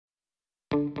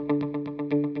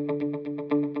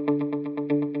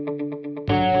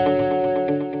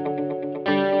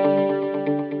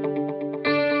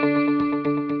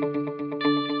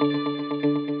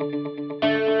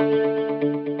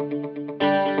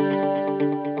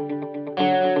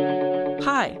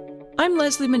I'm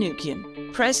Leslie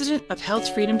Manukian, President of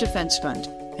Health Freedom Defense Fund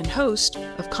and host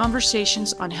of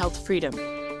Conversations on Health Freedom,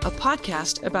 a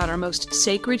podcast about our most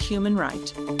sacred human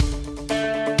right.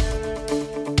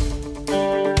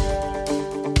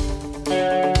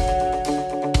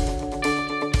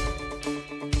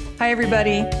 Hi,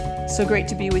 everybody. So great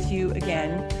to be with you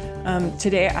again.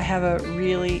 Today, I have a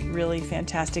really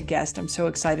fantastic guest I'm so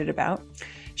excited about.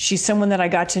 She's someone that I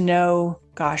got to know,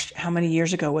 gosh, how many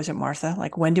years ago was it, Martha?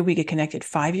 Like, when did we get connected?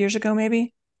 5 years ago, maybe?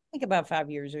 I think about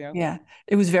 5 years ago. Yeah,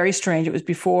 it was very strange. It was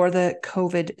before the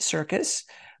COVID circus.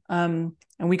 And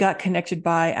we got connected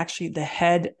by actually the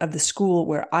head of the school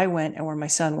where I went and where my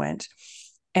son went.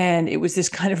 And it was this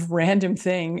kind of random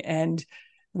thing. And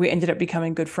we ended up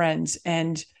becoming good friends.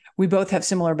 And we both have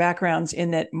similar backgrounds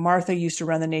in that Martha used to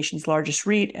run the nation's largest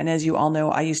REIT. And as you all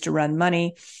know, I used to run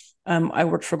money. I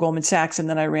worked for Goldman Sachs, and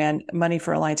then I ran money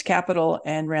for Alliance Capital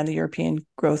and ran the European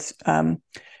growth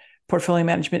portfolio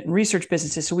management and research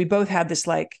businesses. So we both had this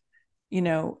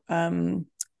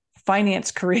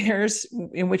finance careers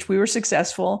in which we were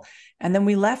successful. And then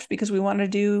we left because we wanted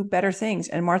to do better things.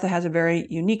 And Martha has a very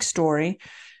unique story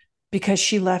because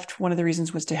she left. One of the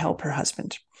reasons was to help her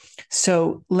husband.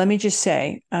 So let me just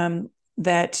say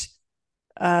that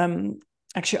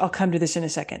actually, I'll come to this in a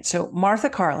second. So Martha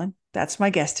Carlin, that's my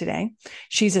guest today.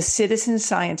 She's a citizen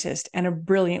scientist and a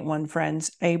brilliant one,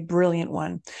 friends, a brilliant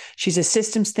one. She's a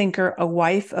systems thinker, a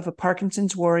wife of a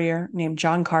Parkinson's warrior named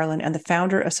John Carlin, and the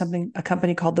founder of a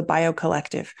company called the Bio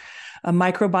Collective, a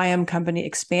microbiome company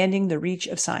expanding the reach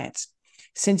of science.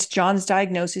 Since John's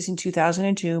diagnosis in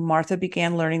 2002, Martha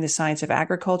began learning the science of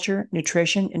agriculture,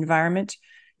 nutrition, environment,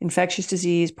 infectious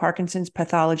disease, Parkinson's,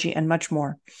 pathology, and much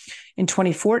more. In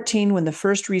 2014, when the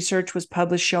first research was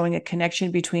published showing a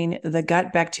connection between the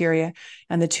gut bacteria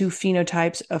and the two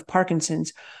phenotypes of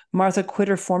Parkinson's, Martha quit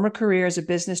her former career as a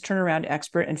business turnaround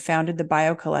expert and founded the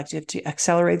Bio Collective to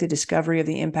accelerate the discovery of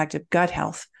the impact of gut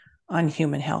health on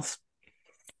human health,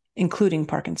 including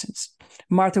Parkinson's.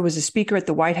 Martha was a speaker at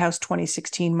the White House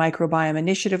 2016 Microbiome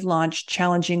Initiative launch,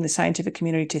 challenging the scientific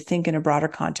community to think in a broader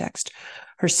context.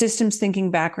 Her systems thinking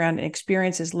background and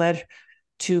experience has led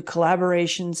to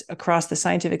collaborations across the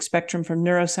scientific spectrum, from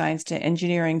neuroscience to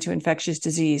engineering to infectious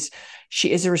disease.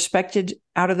 She is a respected,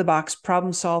 out-of-the-box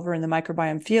problem solver in the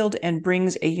microbiome field and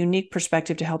brings a unique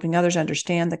perspective to helping others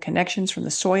understand the connections from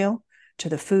the soil to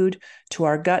the food, to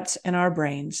our guts and our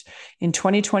brains. In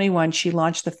 2021, she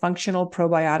launched the functional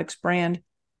probiotics brand,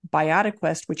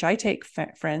 BioticQuest, which I take,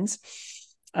 friends,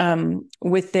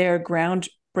 with their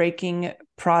groundbreaking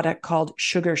product called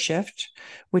Sugar Shift,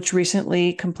 which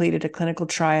recently completed a clinical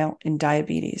trial in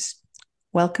diabetes.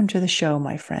 Welcome to the show,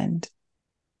 my friend.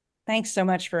 Thanks so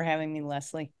much for having me,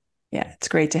 Leslie. Yeah, it's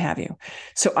great to have you.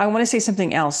 So I want to say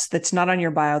something else that's not on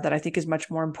your bio that I think is much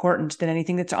more important than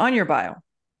anything that's on your bio,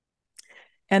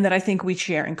 and that I think we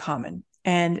share in common.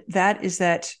 And that is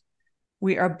that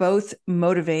we are both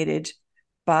motivated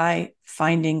by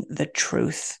finding the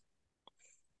truth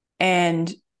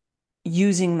and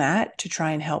using that to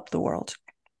try and help the world.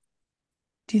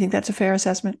 Do you think that's a fair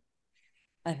assessment?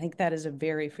 I think that is a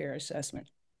very fair assessment.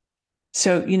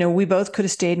 So, we both could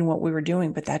have stayed in what we were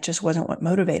doing, but that just wasn't what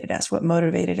motivated us. What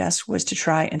motivated us was to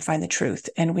try and find the truth.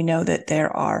 And we know that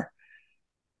there are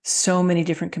so many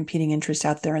different competing interests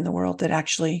out there in the world that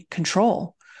actually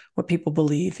control what people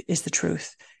believe is the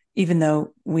truth, even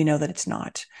though we know that it's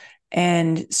not.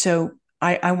 And so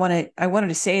I wanted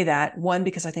to say that, one,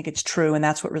 because I think it's true, and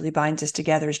that's what really binds us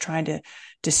together, is trying to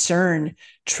discern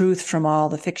truth from all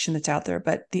the fiction that's out there.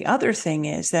 But the other thing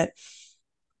is that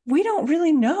we don't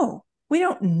really know. We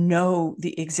don't know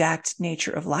the exact nature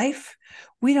of life.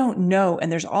 We don't know.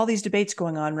 And there's all these debates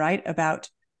going on, right, about,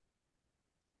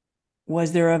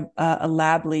 was there a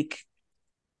lab leak,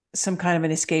 some kind of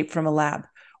an escape from a lab?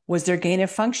 Was there gain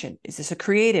of function? Is this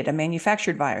a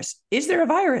manufactured virus? Is there a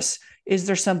virus? Is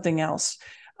there something else?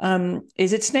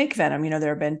 Is it snake venom? There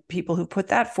have been people who put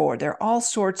that forward. There are all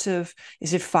sorts of,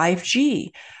 is it 5G?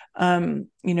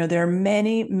 There are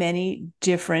many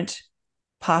different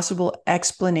possible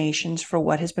explanations for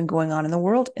what has been going on in the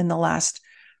world in the last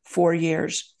 4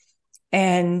 years.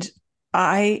 And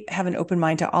I have an open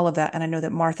mind to all of that. And I know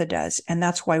that Martha does. And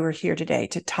that's why we're here today,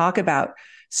 to talk about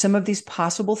some of these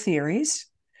possible theories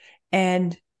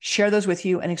and share those with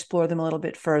you and explore them a little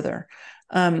bit further.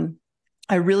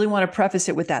 I really want to preface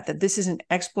it with that this is an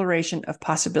exploration of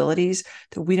possibilities,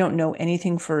 that we don't know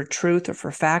anything for truth or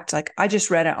for fact. Like, I just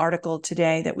read an article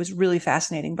today that was really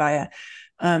fascinating by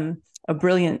a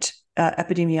brilliant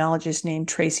epidemiologist named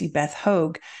Tracy Beth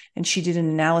Hogue. And she did an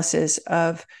analysis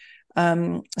of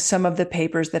some of the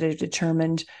papers that have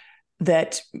determined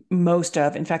that most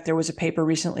of, in fact, there was a paper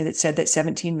recently that said that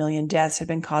 17 million deaths had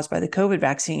been caused by the COVID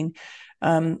vaccine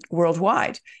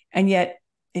worldwide. And yet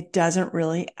it doesn't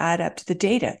really add up to the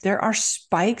data. There are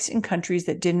spikes in countries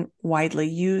that didn't widely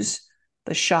use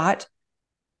the shot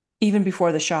even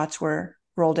before the shots were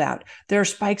rolled out. There are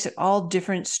spikes at all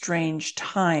different strange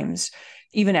times,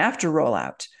 even after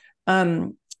rollout.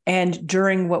 And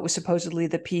during what was supposedly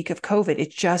the peak of COVID,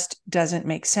 it just doesn't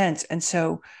make sense. And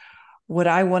so what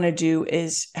I want to do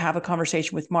is have a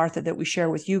conversation with Martha that we share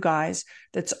with you guys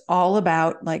that's all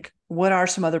about, like, what are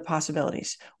some other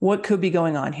possibilities? What could be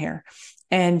going on here?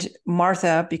 And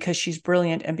Martha, because she's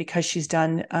brilliant and because she's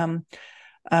done,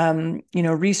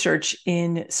 research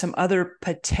in some other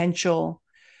potential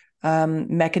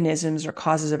mechanisms or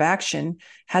causes of action,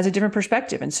 has a different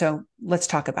perspective. And so let's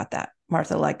talk about that,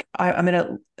 Martha. Like, I'm going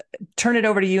to turn it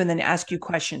over to you and then ask you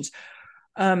questions.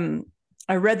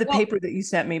 I read the paper that you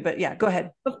sent me, but yeah, go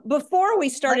ahead. Before we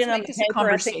start Let's in on make the this a paper,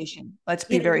 conversation. Let's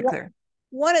be very clear.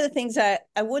 One of the things I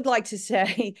would like to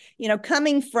say,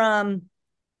 coming from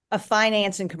a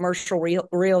finance and commercial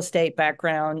real estate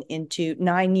background into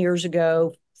 9 years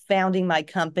ago, founding my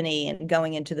company and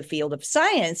going into the field of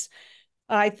science,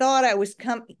 I thought I was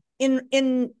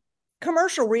in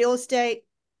commercial real estate.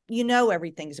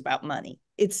 Everything's about money.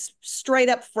 It's straight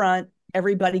up front.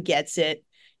 Everybody gets it.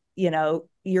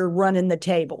 You're running the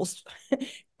tables.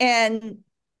 And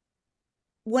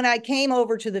when I came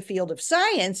over to the field of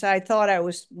science, I thought I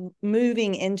was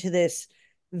moving into this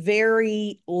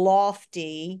very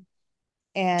lofty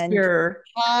and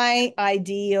high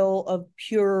ideal of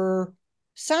pure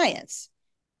science.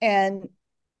 And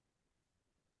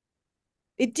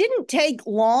it didn't take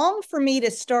long for me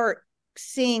to start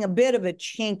seeing a bit of a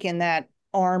chink in that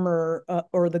armor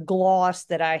or the gloss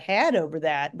that I had over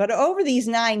that. But over these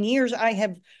 9 years, I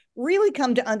have really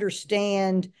come to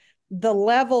understand the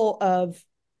level of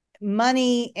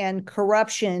money and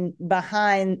corruption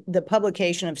behind the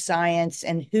publication of science,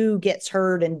 and who gets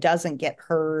heard and doesn't get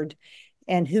heard,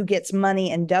 and who gets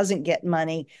money and doesn't get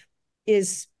money,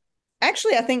 is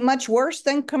actually, I think, much worse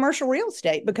than commercial real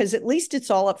estate, because at least it's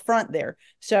all up front there.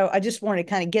 So I just wanted to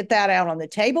kind of get that out on the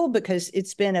table, because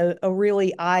it's been a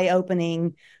really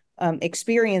eye-opening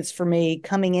experience for me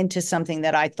coming into something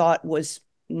that I thought was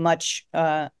much,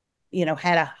 had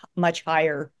a much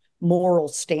higher moral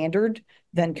standard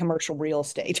than commercial real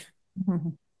estate. Mm-hmm.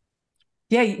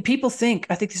 Yeah, people think,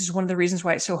 I think this is one of the reasons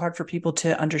why it's so hard for people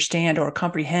to understand or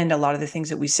comprehend a lot of the things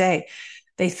that we say.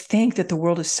 They think that the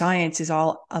world of science is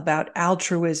all about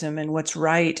altruism and what's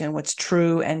right and what's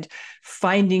true and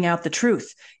finding out the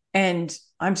truth. And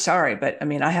I'm sorry, but I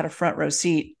mean, I had a front row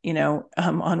seat,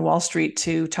 on Wall Street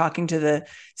to talking to the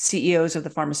CEOs of the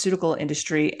pharmaceutical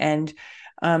industry. And,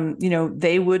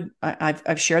 they would,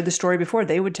 I've shared the story before,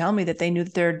 they would tell me that they knew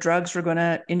that their drugs were going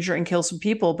to injure and kill some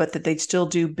people, but that they'd still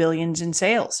do billions in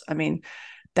sales. I mean,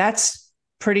 that's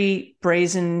pretty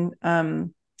brazen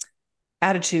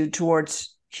attitude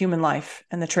towards human life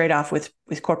and the trade-off with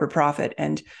corporate profit.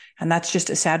 And that's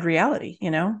just a sad reality,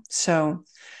 So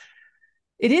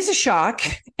it is a shock.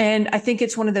 And I think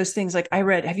it's one of those things, like I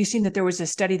read, have you seen that there was a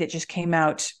study that just came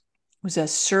out, it was a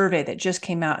survey that just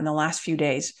came out in the last few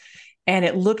days. And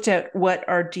it looked at what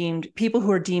are deemed people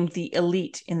who are deemed the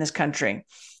elite in this country.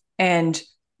 And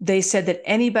they said that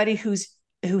anybody who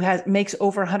makes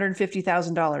over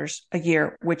 $150,000 a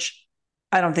year, which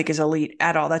I don't think is elite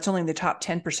at all. That's only the top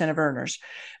 10% of earners.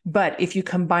 But if you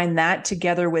combine that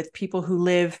together with people who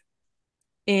live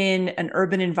in an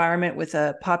urban environment with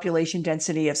a population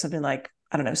density of something like,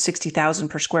 60,000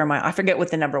 per square mile. I forget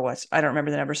what the number was. I don't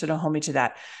remember the number, so don't hold me to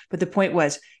that. But the point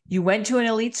was, you went to an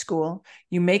elite school,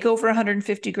 you make over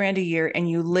 150 grand a year, and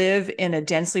you live in a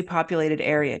densely populated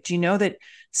area. Do you know that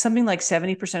something like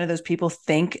 70% of those people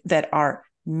think that our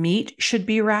meat should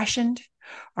be rationed?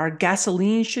 Our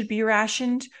gasoline should be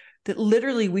rationed, that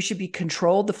literally we should be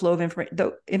controlled, the flow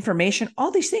of information,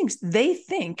 all these things. They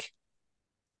think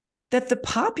that the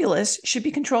populace should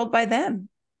be controlled by them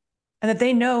and that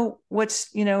they know what's,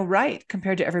 right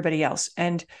compared to everybody else.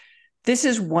 And this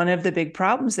is one of the big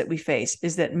problems that we face,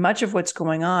 is that much of what's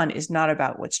going on is not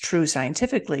about what's true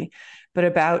scientifically, but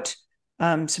about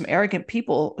some arrogant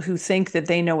people who think that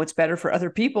they know what's better for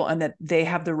other people and that they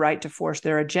have the right to force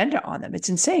their agenda on them. It's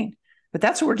insane. But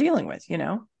that's what we're dealing with,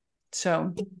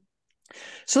 So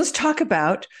let's talk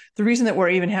about the reason that we're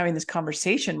even having this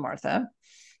conversation, Martha.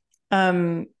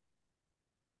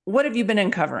 What have you been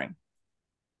uncovering?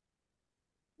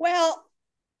 Well,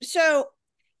 so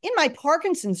in my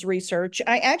Parkinson's research,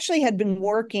 I actually had been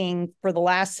working for the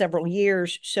last several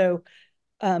years. So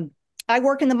I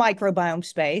work in the microbiome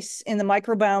space. In the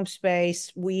microbiome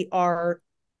space, we are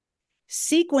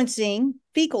sequencing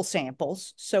fecal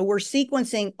samples. So we're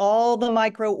sequencing all the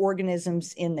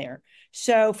microorganisms in there.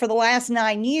 So for the last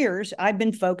 9 years, I've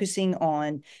been focusing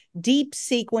on deep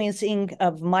sequencing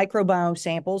of microbiome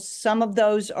samples. Some of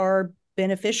those are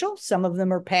beneficial, some of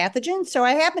them are pathogens. So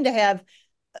I happen to have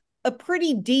a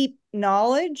pretty deep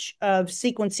knowledge of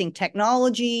sequencing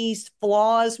technologies,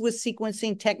 flaws with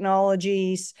sequencing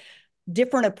technologies,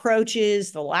 different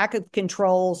approaches, the lack of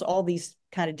controls, all these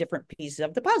kind of different pieces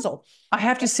of the puzzle. I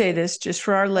have to say this just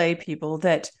for our lay people,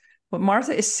 that what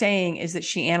Martha is saying is that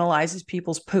she analyzes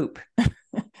people's poop.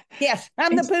 Yes,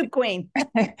 I'm the poop queen.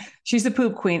 She's the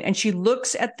poop queen, and she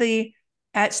looks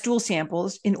at stool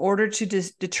samples in order to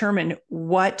determine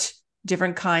what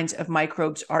different kinds of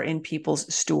microbes are in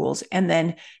people's stools, and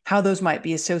then how those might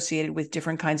be associated with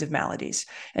different kinds of maladies.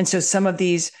 And so some of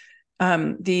these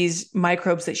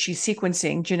microbes that she's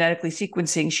sequencing, genetically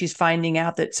sequencing, she's finding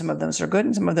out that some of those are good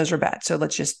and some of those are bad. So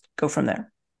let's just go from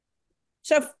there.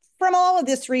 So from all of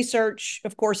this research,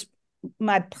 of course,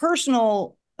 my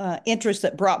personal interest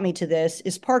that brought me to this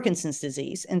is Parkinson's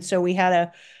disease. And so we had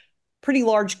a pretty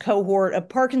large cohort of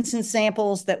Parkinson's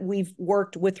samples that we've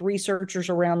worked with researchers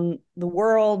around the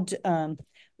world,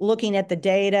 looking at the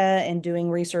data and doing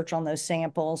research on those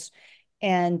samples.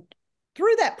 And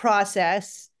through that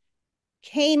process,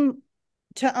 came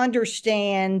to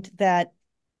understand that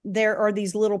there are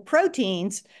these little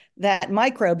proteins that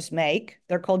microbes make.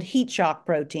 They're called heat shock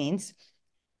proteins.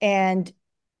 And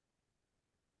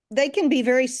they can be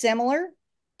very similar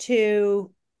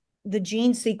to the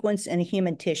gene sequence in a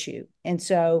human tissue. And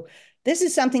so this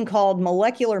is something called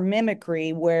molecular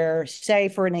mimicry, where, say,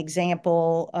 for an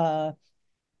example,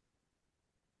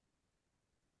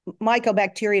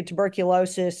 Mycobacteria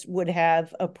tuberculosis would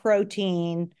have a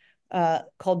protein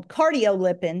called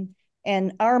cardiolipin,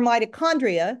 and our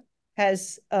mitochondria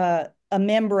has a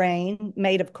membrane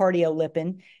made of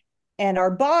cardiolipin, and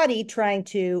our body, trying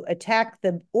to attack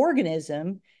the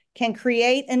organism, can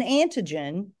create an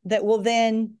antigen that will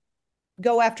then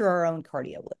go after our own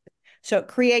cardiolipin. So it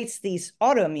creates these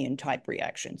autoimmune type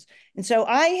reactions. And so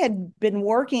I had been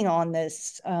working on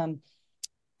this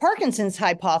Parkinson's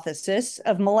hypothesis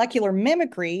of molecular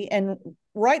mimicry, and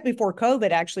right before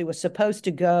COVID actually was supposed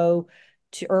to go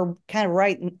to, or kind of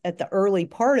right at the early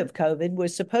part of COVID,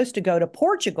 was supposed to go to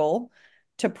Portugal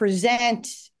to present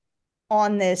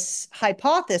on this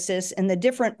hypothesis and the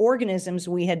different organisms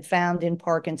we had found in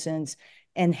Parkinson's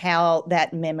and how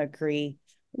that mimicry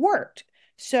worked.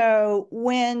 So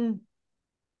when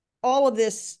all of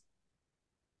this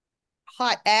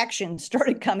hot action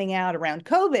started coming out around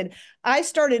COVID, I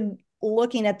started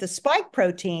looking at the spike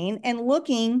protein and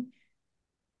looking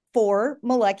for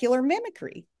molecular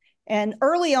mimicry. And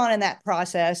early on in that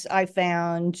process, I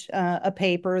found a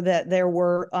paper that there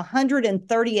were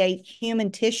 138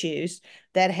 human tissues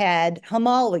that had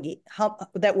homology,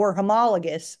 that were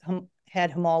homologous,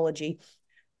 had homology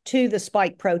to the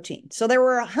spike protein. So there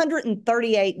were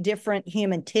 138 different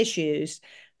human tissues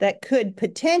that could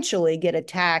potentially get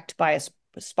attacked by a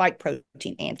spike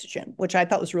protein antigen, which I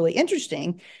thought was really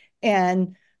interesting.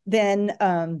 And then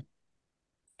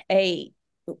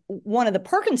one of the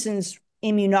Parkinson's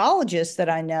immunologists that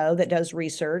I know that does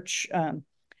research,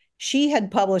 she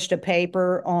had published a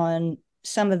paper on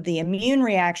some of the immune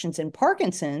reactions in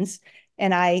Parkinson's,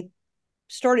 and I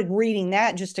started reading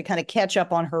that just to kind of catch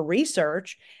up on her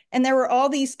research. And there were all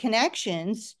these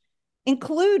connections,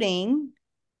 including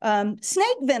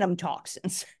snake venom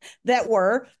toxins that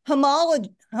were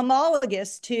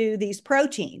homologous to these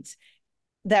proteins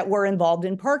that were involved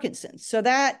in Parkinson's. So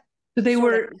that So they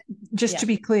were, just to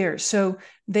be clear, so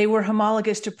they were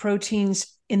homologous to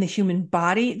proteins in the human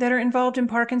body that are involved in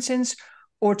Parkinson's,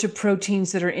 or to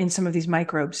proteins that are in some of these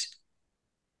microbes?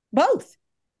 Both.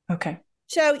 Okay.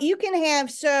 So you can have,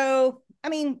 I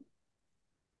mean,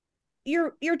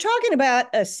 you're talking about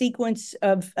a sequence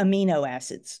of amino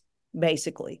acids,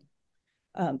 basically.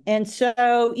 And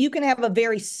so you can have a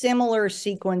very similar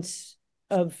sequence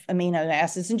of amino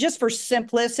acids. And just for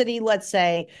simplicity, let's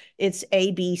say it's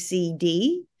A, B, C,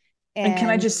 D. And can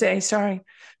I just say, sorry,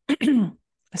 a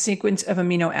sequence of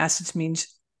amino acids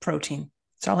means protein.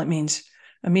 That's all it means.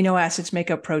 Amino acids make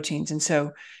up proteins.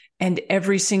 And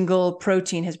every single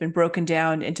protein has been broken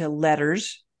down into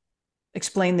letters.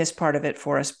 Explain this part of it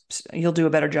for us. You'll do a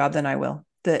better job than I will.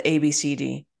 The A, B, C,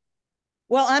 D.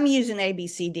 Well, I'm using A, B,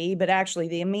 C, D, but actually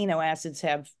the amino acids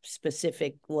have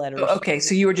specific letters. Oh, okay,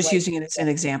 so you were just using it as an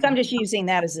example. So I'm just using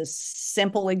that as a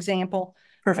simple example.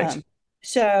 Perfect.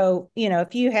 So,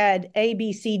 if you had A,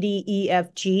 B, C, D, E,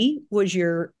 F, G was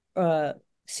your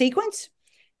sequence,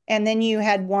 and then you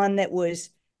had one that was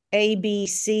A, B,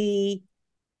 C,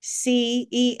 C,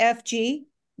 E, F, G,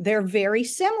 they're very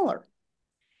similar.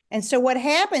 And so what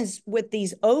happens with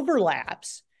these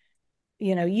overlaps,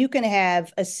 you can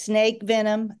have a snake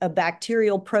venom, a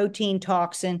bacterial protein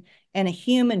toxin, and a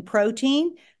human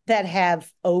protein that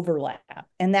have overlap.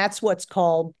 And that's what's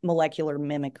called molecular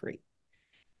mimicry.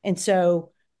 And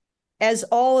so as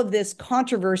all of this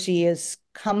controversy has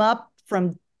come up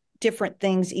from different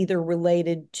things, either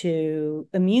related to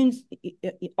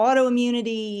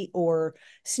autoimmunity or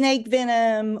snake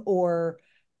venom or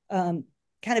kind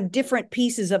of different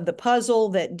pieces of the puzzle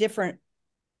that different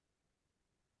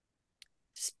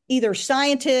either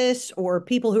scientists or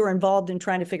people who are involved in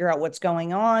trying to figure out what's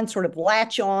going on sort of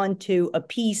latch on to a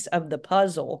piece of the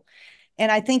puzzle.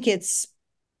 And I think it's,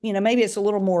 maybe it's a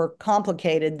little more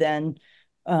complicated than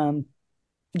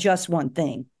just one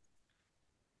thing.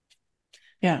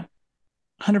 Yeah,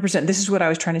 100%. This is what I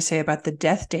was trying to say about the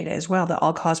death data as well, the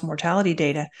all-cause mortality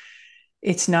data.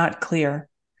 It's not clear.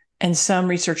 And some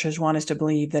researchers want us to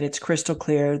believe that it's crystal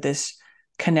clear, this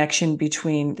connection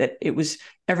between that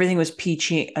everything was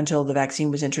peachy until the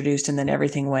vaccine was introduced and then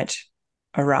everything went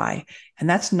awry. And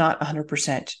that's not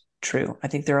 100% true. I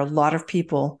think there are a lot of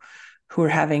people who are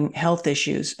having health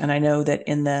issues. And I know that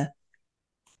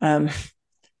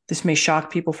this may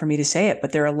shock people for me to say it,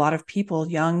 but there are a lot of people,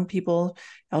 young people,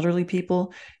 elderly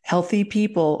people, healthy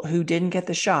people who didn't get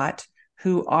the shot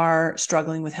who are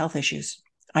struggling with health issues.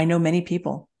 I know many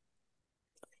people.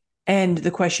 And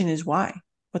the question is why?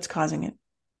 What's causing it?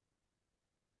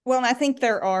 Well, I think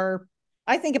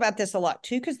I think about this a lot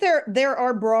too, because there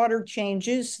are broader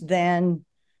changes than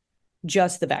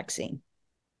just the vaccine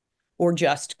or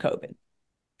just COVID.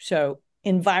 So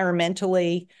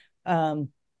environmentally,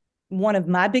 one of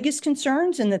my biggest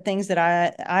concerns and the things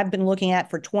that I've been looking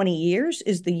at for 20 years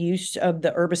is the use of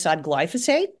the herbicide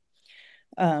glyphosate.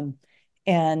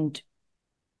 And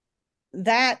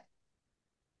that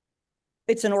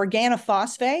it's an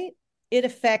organophosphate. It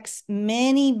affects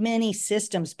many, many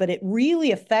systems, but it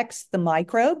really affects the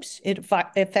microbes. It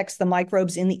affects the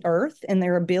microbes in the earth and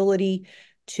their ability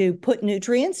to put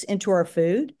nutrients into our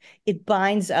food. It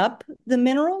binds up the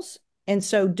minerals and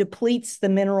so depletes the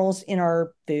minerals in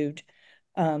our food.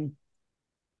 It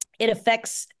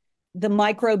affects the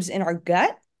microbes in our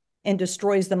gut and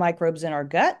destroys the microbes in our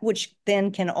gut, which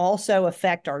then can also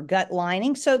affect our gut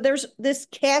lining. So there's this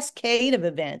cascade of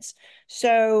events.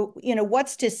 So,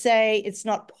 what's to say it's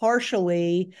not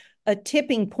partially a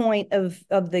tipping point of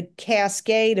the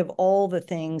cascade of all the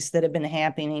things that have been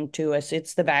happening to us?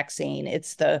 It's the vaccine,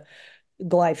 it's the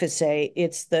glyphosate,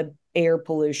 it's the air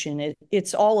pollution,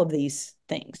 it's all of these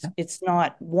things. It's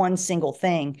not one single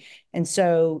thing. And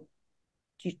so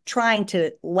trying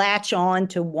to latch on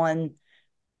to one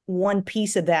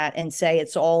piece of that and say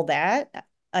it's all that,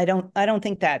 I don't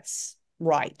think that's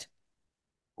right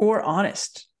or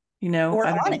honest. or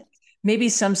honest. Maybe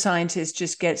some scientists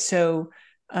just get so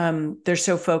they're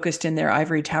so focused in their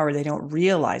ivory tower they don't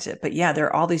realize it. But yeah, there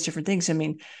are all these different things. I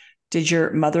mean, did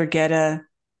your mother get a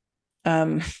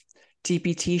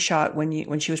DPT shot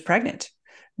when she was pregnant?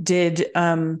 Did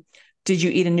you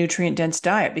eat a nutrient dense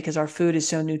diet because our food is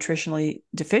so nutritionally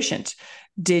deficient?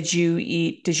 Did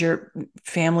your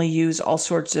family use all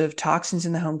sorts of toxins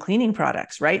in the home cleaning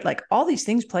products, right? Like all these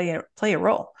things play a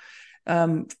role.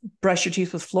 Brush your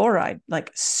teeth with fluoride.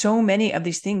 Like so many of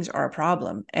these things are a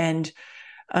problem. And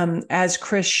as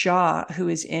Chris Shaw, who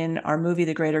is in our movie,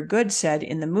 The Greater Good, said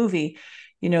in the movie,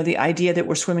 the idea that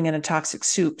we're swimming in a toxic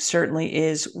soup certainly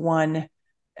is one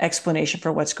explanation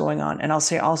for what's going on. And I'll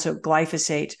say also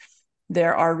glyphosate.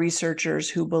 There are researchers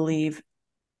who believe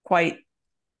quite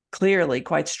clearly,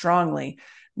 quite strongly,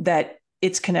 that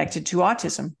it's connected to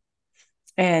autism.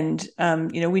 And,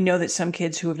 we know that some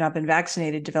kids who have not been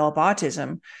vaccinated develop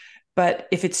autism. But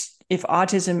if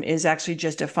autism is actually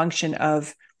just a function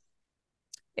of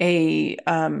a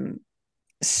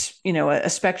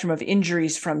spectrum of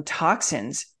injuries from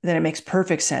toxins, then it makes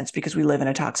perfect sense because we live in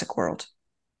a toxic world.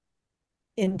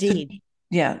 Indeed. So,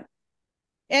 yeah.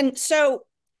 And so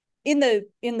in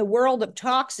the world of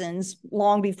toxins,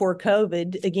 long before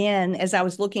COVID, again, as I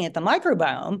was looking at the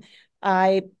microbiome,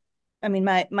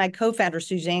 my co-founder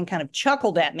Suzanne kind of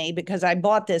chuckled at me because I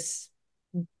bought this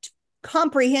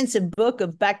comprehensive book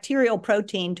of bacterial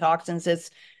protein toxins.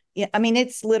 It's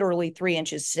literally 3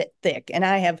 inches thick, and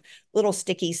I have little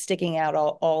stickies sticking out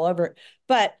all over it.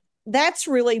 But that's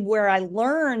really where I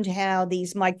learned how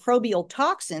these microbial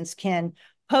toxins can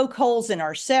poke holes in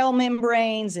our cell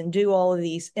membranes and do all of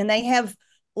these. And they have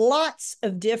lots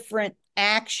of different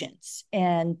actions.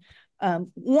 And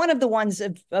one of the ones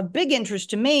of big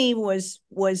interest to me was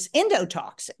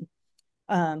endotoxin.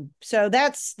 So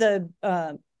that's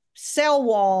the cell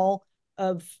wall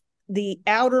of the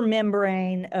outer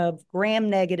membrane of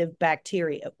gram-negative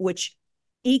bacteria, which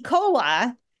E.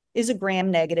 coli is a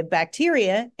gram-negative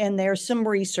bacteria, and there's some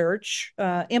research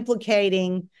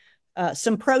implicating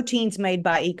some proteins made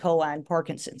by E. coli and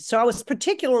Parkinson's. So I was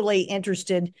particularly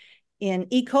interested in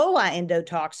E. coli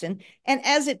endotoxin, and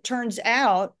as it turns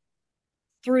out,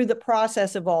 through the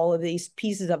process of all of these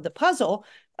pieces of the puzzle,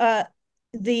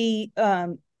 the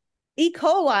E.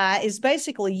 coli is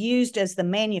basically used as the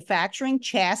manufacturing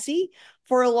chassis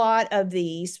for a lot of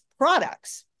these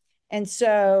products. And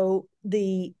so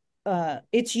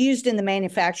it's used in the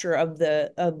manufacture of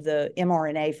the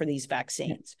mRNA for these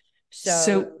vaccines.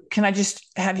 So can I just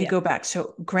have you go back?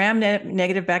 So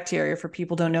gram-negative bacteria, for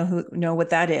people who don't know what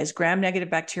that is,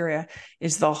 gram-negative bacteria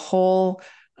is the whole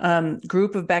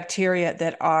group of bacteria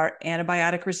that are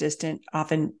antibiotic resistant,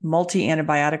 often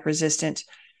multi-antibiotic resistant.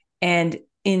 And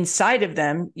inside of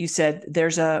them, you said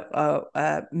there's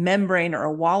a membrane or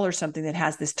a wall or something that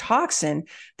has this toxin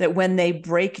that when they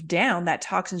break down, that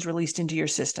toxin's released into your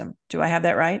system. Do I have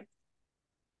that right?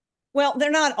 Well,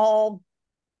 they're not all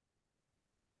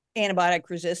antibiotic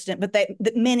resistant, but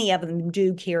many of them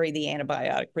do carry the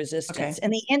antibiotic resistance. Okay.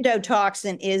 And the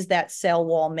endotoxin is that cell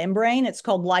wall membrane. It's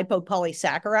called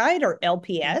lipopolysaccharide, or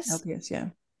LPS. LPS, yeah.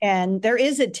 And there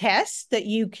is a test that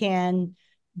you can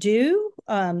do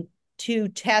to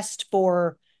test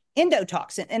for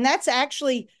endotoxin. And that's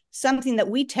actually something that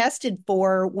we tested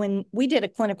for when we did a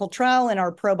clinical trial in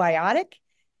our probiotic,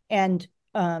 and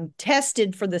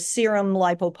tested for the serum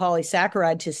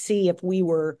lipopolysaccharide to see if we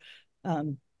were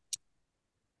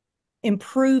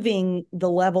improving the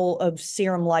level of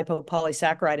serum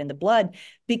lipopolysaccharide in the blood.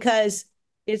 Because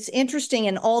it's interesting,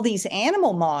 in all these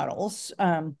animal models,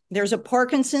 there's a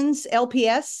Parkinson's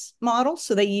LPS model.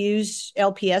 So they use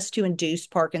LPS to induce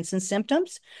Parkinson's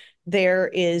symptoms. There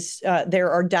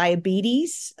are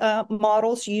diabetes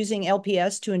models using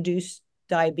LPS to induce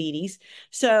diabetes.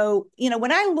 So,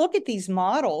 when I look at these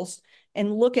models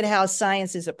and look at how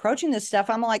science is approaching this stuff,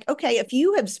 I'm like, okay, if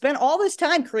you have spent all this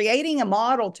time creating a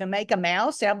model to make a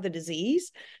mouse have the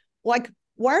disease, like,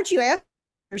 why aren't you asking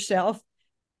yourself,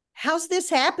 how's this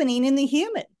happening in the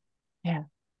human? Yeah.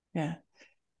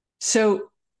 So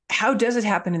how does it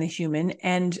happen in the human?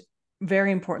 And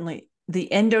very importantly, the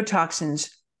endotoxins,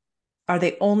 are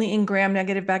they only in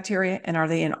gram-negative bacteria, and are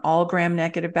they in all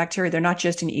gram-negative bacteria? They're not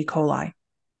just in E. coli.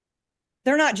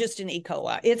 They're not just in E.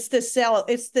 coli. It's the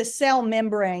cell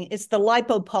membrane. It's the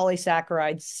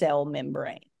lipopolysaccharide cell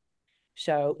membrane.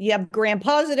 So you have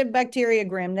gram-positive bacteria,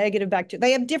 gram-negative bacteria.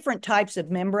 They have different types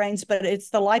of membranes, but it's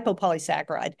the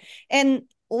lipopolysaccharide. And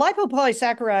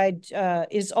lipopolysaccharide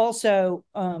is also,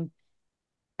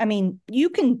 you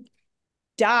can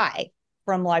die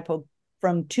from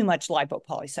too much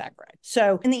lipopolysaccharide.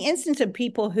 So in the instance of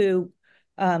people who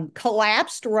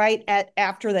collapsed right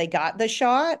after they got the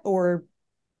shot, or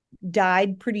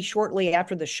died pretty shortly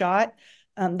after the shot,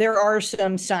 there are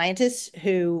some scientists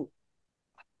who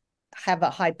have a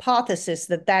hypothesis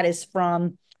that is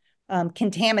from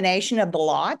contamination of the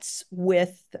lots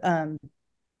with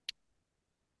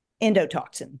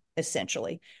endotoxin,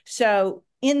 essentially. So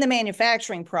in the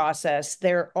manufacturing process,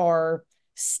 there are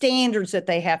standards that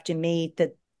they have to meet,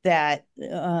 that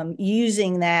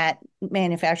using that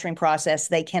manufacturing process,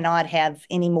 they cannot have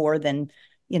any more than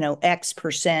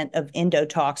X% of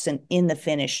endotoxin in the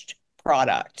finished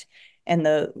product. And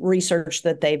the research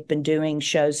that they've been doing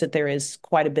shows that there is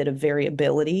quite a bit of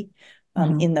variability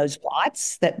in those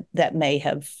lots that may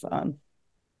have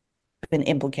been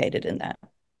implicated in that.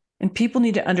 And people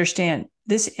need to understand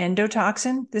this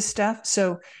endotoxin, this stuff.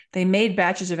 So they made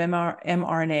batches of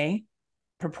mRNA,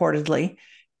 purportedly,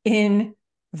 in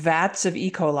vats of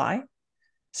E. coli.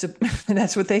 So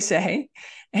that's what they say.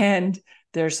 And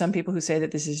there are some people who say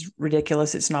that this is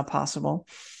ridiculous. It's not possible.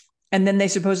 And then they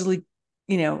supposedly,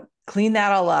 clean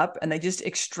that all up, and they just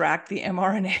extract the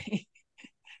mRNA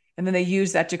and then they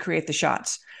use that to create the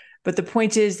shots. But the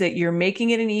point is that you're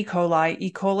making it in E. coli.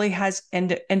 E. coli has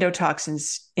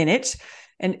endotoxins in it,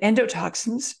 and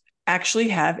endotoxins actually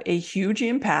have a huge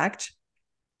impact.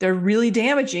 They're really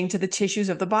damaging to the tissues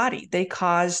of the body. They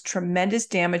cause tremendous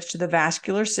damage to the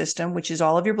vascular system, which is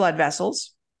all of your blood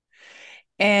vessels.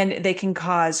 And they can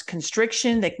cause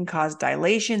constriction, they can cause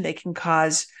dilation, they can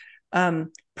cause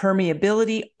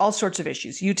permeability, all sorts of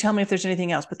issues. You tell me if there's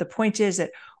anything else. But the point is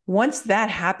that once that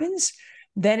happens,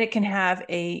 then it can have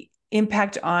an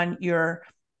impact on your,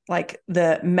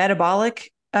 the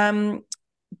metabolic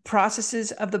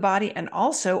processes of the body, and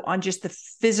also on just the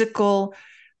physical,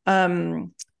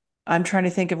 I'm trying to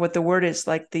think of what the word is,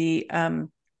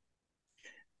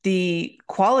 the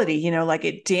quality, like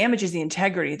it damages the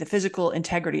integrity, the physical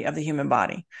integrity of the human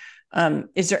body.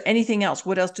 Is there anything else?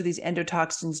 What else do these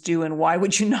endotoxins do, and why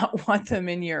would you not want them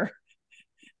in your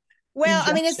Well,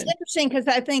 I mean, it's ingestion? interesting because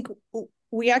I think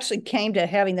we actually came to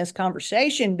having this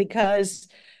conversation because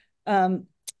um,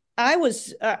 I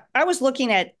was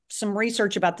looking at some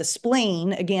research about the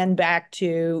spleen, again, back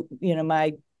to,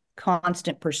 my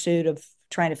constant pursuit of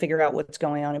trying to figure out what's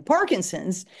going on in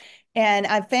Parkinson's. And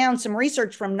I found some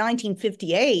research from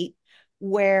 1958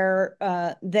 where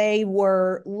they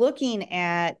were looking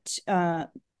at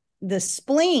the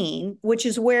spleen, which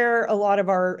is where a lot of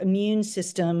our immune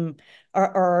system,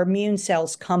 our immune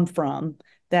cells come from,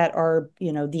 that are,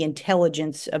 the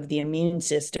intelligence of the immune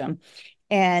system.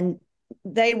 And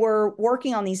they were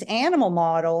working on these animal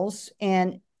models.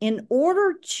 And in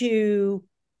order to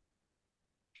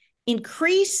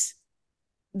increase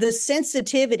the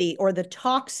sensitivity or the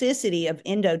toxicity of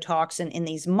endotoxin in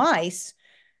these mice,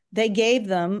 they gave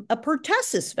them a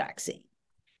pertussis vaccine.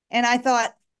 And I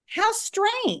thought, how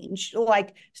strange.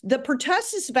 Like, the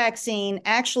pertussis vaccine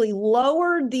actually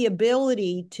lowered the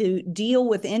ability to deal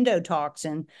with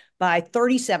endotoxin by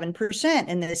 37%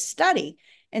 in this study.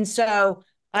 And so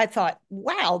I thought,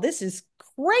 wow, this is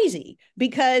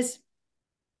because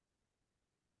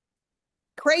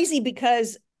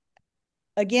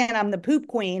again, I'm the poop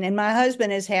queen, and my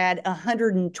husband has had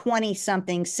 120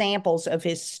 something samples of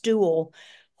his stool,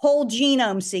 whole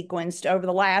genome sequenced over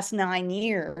the last 9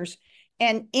 years.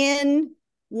 And in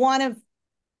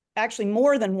actually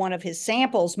more than one of his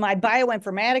samples, my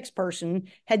bioinformatics person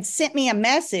had sent me a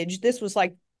message. This was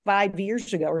like 5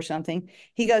 years ago or something.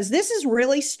 He goes, "This is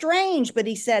really strange." But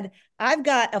he said, "I've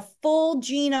got a full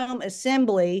genome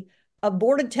assembly of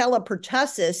Bordetella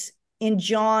pertussis in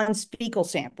John's fecal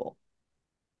sample."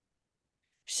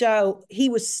 So he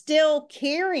was still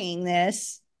carrying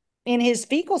this in his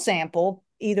fecal sample,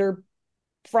 either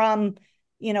from,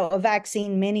 a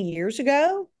vaccine many years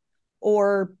ago,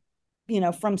 or,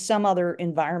 from some other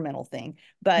environmental thing.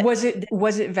 But Was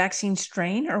it vaccine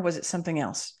strain, or was it something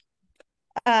else?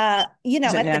 at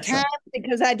The time,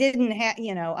 because I didn't have,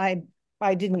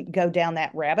 I didn't go down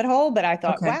that rabbit hole, but I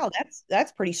thought, Okay. wow,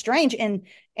 that's pretty strange. And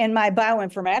my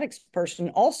bioinformatics person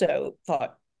also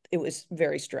thought it was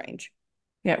very strange.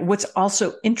 Yeah. What's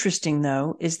also interesting,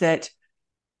 though, is that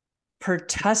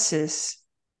pertussis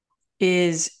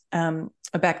is a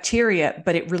bacteria,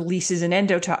 but it releases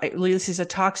it releases a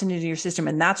toxin into your system,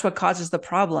 and that's what causes the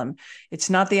problem. It's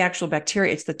not the actual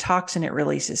bacteria; it's the toxin it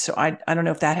releases. So I don't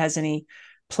know if that has any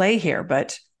play here,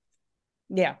 but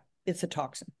yeah, it's a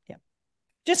toxin. Yeah,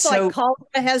 just like so cholera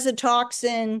has a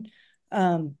toxin.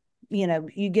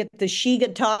 You get the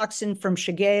Shiga toxin from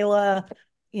Shigella.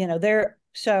 There.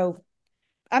 So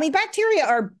I mean, bacteria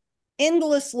are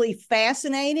endlessly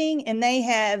fascinating, and they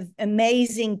have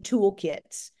amazing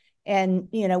toolkits. And,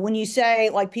 when you say,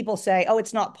 like, people say, "Oh,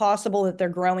 it's not possible that they're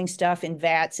growing stuff in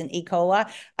vats and E. coli,"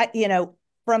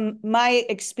 from my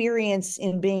experience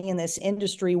in being in this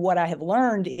industry, what I have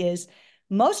learned is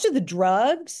most of the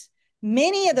drugs,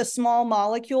 many of the small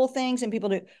molecule things, and people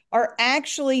do, are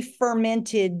actually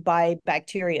fermented by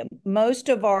bacteria. Most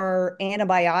of our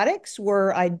antibiotics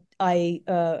were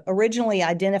I originally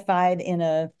identified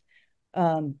in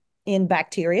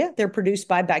bacteria. They're produced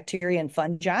by bacteria and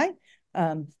fungi.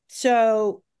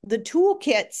 So the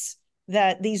toolkits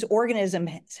that these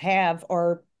organisms have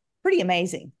are pretty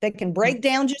amazing. They can break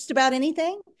down just about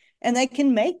anything, and they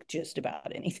can make just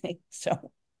about anything. So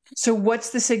what's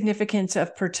the significance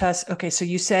of pertussis? Okay, so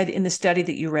you said in the study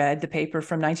that you read, the paper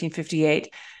from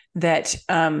 1958, that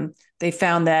they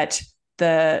found that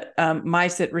the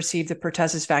mice that received the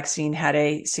pertussis vaccine had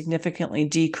a significantly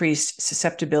decreased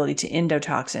susceptibility to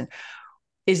endotoxin.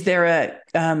 Is there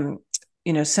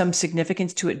some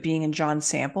significance to it being in John's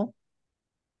sample?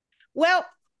 Well,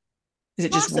 Is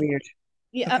it just possibly. weird?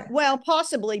 Yeah, Okay. well,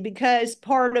 possibly, because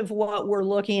part of what we're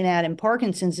looking at in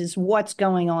Parkinson's is what's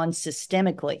going on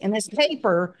systemically. And this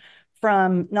paper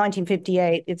from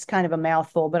 1958, it's kind of a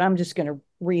mouthful, but I'm just going to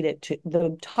read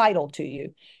the title to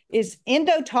you, is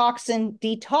 "Endotoxin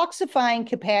Detoxifying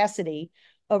Capacity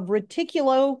of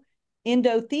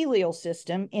Reticuloendothelial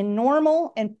System in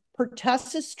Normal and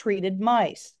Pertussis-Treated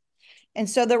Mice." And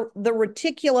so the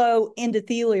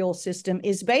reticuloendothelial system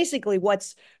is basically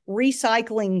what's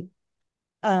recycling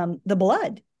the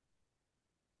blood.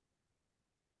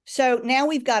 So now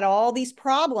we've got all these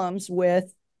problems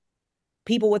with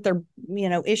people with their,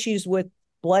 issues with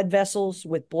blood vessels,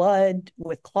 with blood,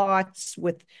 with clots,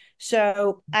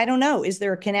 so I don't know, is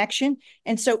there a connection?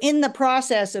 And so in the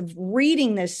process of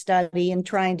reading this study and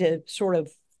trying to sort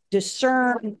of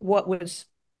discern what was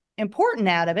important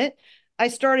out of it, I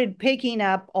started picking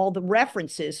up all the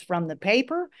references from the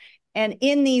paper. And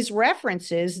in these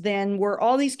references, then were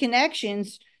all these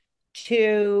connections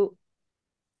to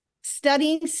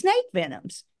studying snake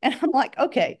venoms. And I'm like,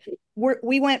 okay,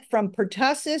 we went from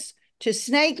pertussis to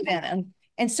snake venom.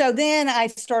 And so then I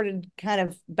started kind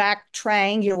of back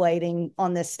triangulating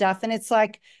on this stuff. And it's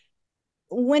like,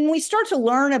 when we start to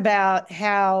learn about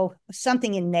how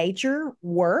something in nature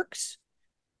works,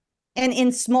 and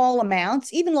in small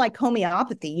amounts, even like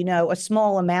homeopathy, you know, a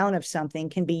small amount of something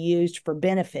can be used for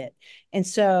benefit. And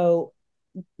so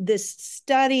this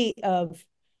study of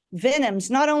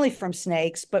venoms, not only from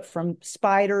snakes, but from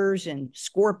spiders and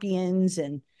scorpions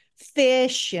and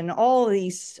fish and all of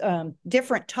these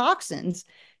different toxins,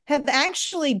 have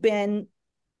actually been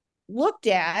looked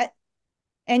at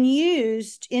and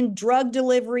used in drug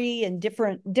delivery and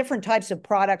different types of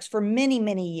products for many,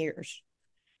 many years.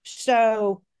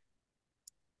 So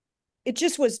it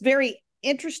just was very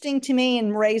interesting to me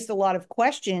and raised a lot of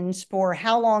questions for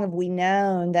how long have we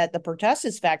known that the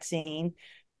pertussis vaccine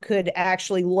could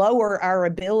actually lower our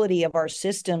ability of our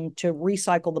system to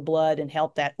recycle the blood and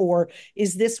help that? Or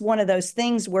is this one of those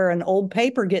things where an old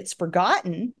paper gets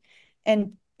forgotten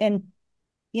and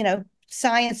you know,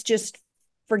 science just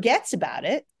forgets about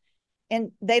it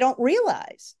and they don't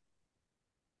realize?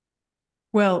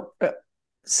 Well,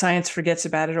 science forgets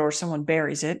about it or someone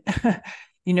buries it.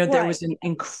 You know, there was an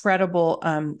incredible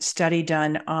study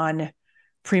done on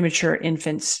premature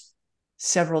infants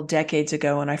several decades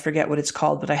ago, and I forget what it's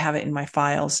called, but I have it in my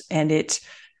files. And it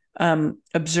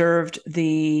observed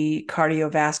the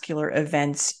cardiovascular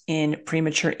events in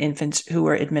premature infants who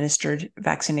were administered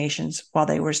vaccinations while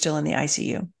they were still in the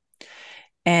ICU.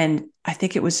 And I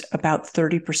think it was about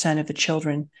 30% of the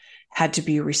children had to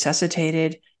be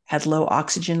resuscitated, had low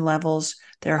oxygen levels,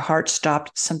 their heart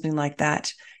stopped, something like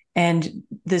that. And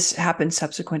this happened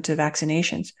subsequent to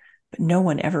vaccinations, but no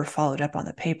one ever followed up on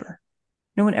the paper.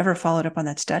 No one ever followed up on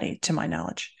that study, to my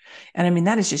knowledge. And I mean,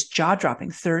 that is just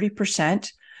jaw-dropping. 30%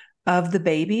 of the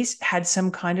babies had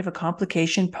some kind of a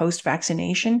complication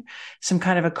post-vaccination, some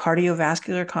kind of a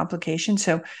cardiovascular complication.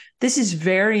 So this is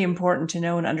very important to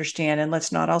know and understand. And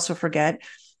let's not also forget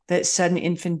that sudden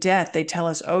infant death, they tell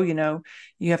us, oh, you know,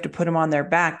 you have to put them on their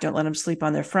back. Don't let them sleep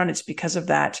on their front. It's because of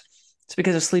that. It's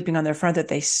because of sleeping on their front that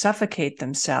they suffocate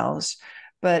themselves.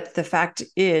 But the fact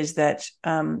is that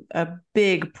a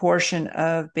big portion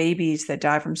of babies that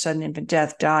die from sudden infant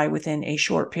death die within a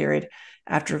short period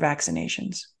after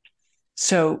vaccinations.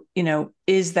 So, you know,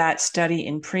 is that study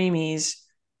in preemies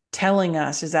telling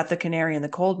us, is that the canary in the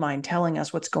coal mine telling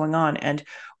us what's going on? And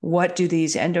what do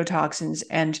these endotoxins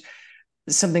and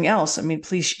something else? I mean,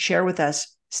 please share with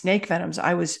us snake venoms.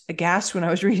 I was aghast when I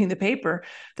was reading the paper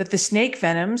that the snake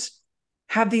venoms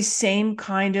have these same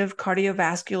kind of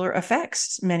cardiovascular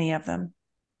effects, many of them.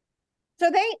 So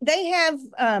they have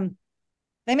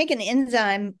they make an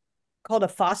enzyme called a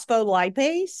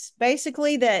phospholipase,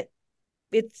 basically, that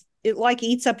it like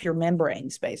eats up your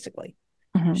membranes, basically.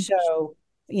 Mm-hmm. So,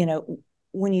 you know,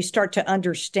 when you start to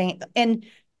understand, and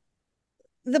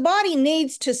the body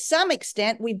needs, to some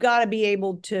extent, we've got to be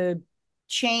able to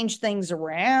change things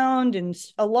around, and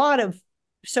a lot of,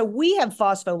 so we have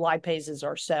phospholipases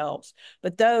ourselves,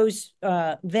 but those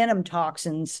venom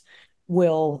toxins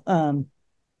will,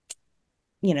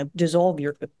 you know, dissolve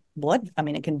your blood. I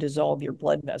mean, it can dissolve your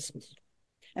blood vessels.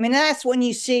 I mean, that's when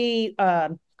you see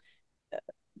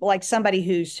like somebody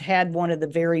who's had one of the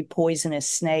very poisonous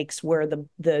snakes where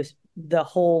the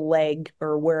whole leg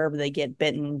or wherever they get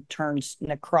bitten turns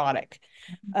necrotic.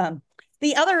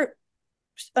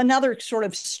 Another sort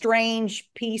of strange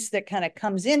piece that kind of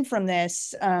comes in from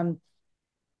this,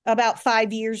 about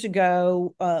 5 years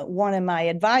ago, one of my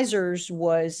advisors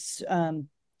was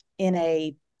in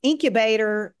a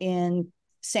incubator in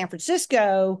San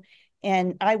Francisco,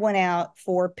 and I went out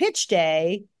for pitch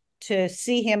day to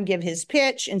see him give his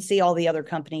pitch and see all the other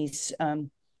companies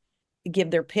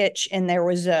give their pitch. And there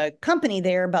was a company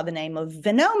there by the name of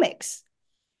Venomics,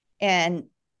 and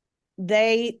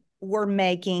they were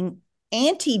making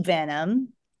anti-venom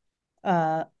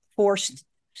for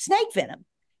snake venom.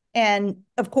 And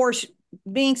of course,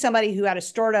 being somebody who had a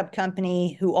startup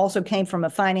company who also came from a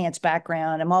finance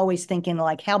background, I'm always thinking,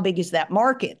 like, how big is that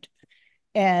market?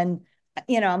 And,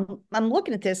 you know, I'm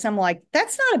looking at this, I'm like,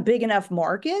 that's not a big enough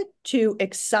market to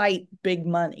excite big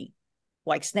money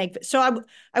like snake. So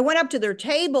I went up to their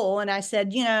table and I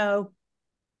said, you know,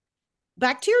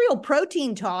 bacterial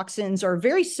protein toxins are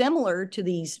very similar to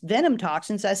these venom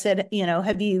toxins. I said, you know,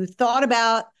 have you thought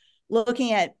about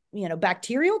looking at, you know,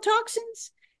 bacterial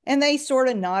toxins? And they sort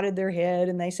of nodded their head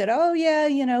and they said, "Oh yeah,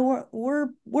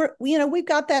 we've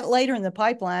got that later in the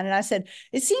pipeline." And I said,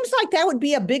 "It seems like that would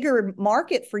be a bigger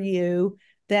market for you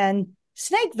than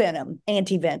snake venom,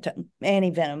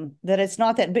 anti-venom, that it's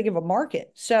not that big of a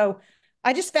market." So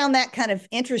I just found that kind of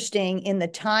interesting in the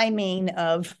timing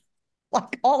of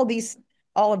like all of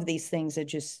these things that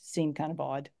just seem kind of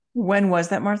odd. When was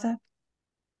that, Martha?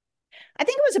 I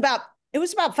think it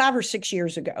was about 5 or 6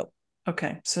 years ago.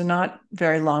 Okay, so not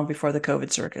very long before the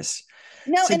COVID circus.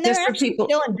 No, So and they're just for actually people,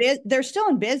 they're still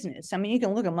in business. I mean, you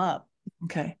can look them up.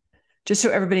 okay, just so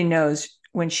everybody knows,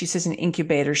 when she says an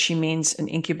incubator, she means an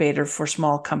incubator for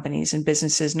small companies and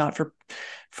businesses, not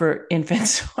for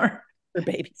infants For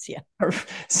babies, yeah. or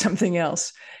something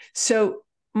else. So,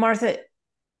 Martha,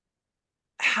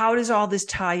 how does all this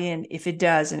tie in, if it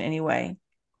does in any way,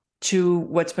 to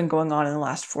what's been going on in the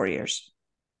last 4 years?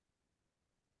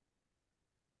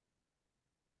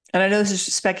 And I know this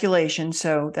is speculation,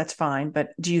 so that's fine,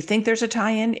 but do you think there's a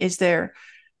tie-in? Is there,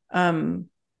 and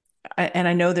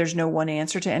I know there's no one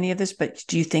answer to any of this, but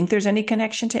do you think there's any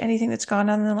connection to anything that's gone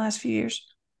on in the last few years?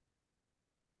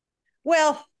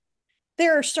 Well,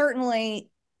 there are certainly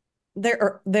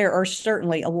there are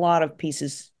certainly a lot of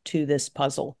pieces to this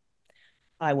puzzle,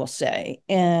 I will say.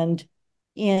 And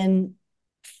in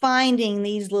finding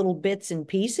these little bits and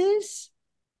pieces,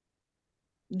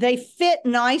 they fit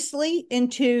nicely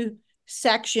into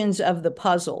sections of the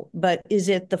puzzle, but is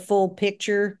it the full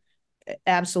picture?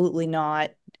 Absolutely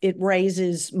not. It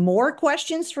raises more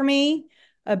questions for me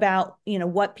about,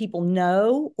 what people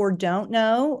know or don't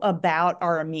know about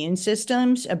our immune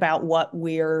systems, about what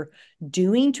we're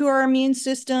doing to our immune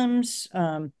systems,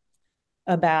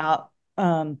 about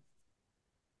the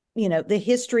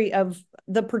history of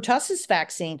the pertussis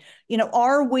vaccine.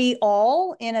 Are we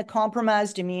all in a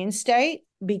compromised immune state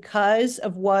because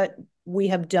of what we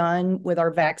have done with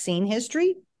our vaccine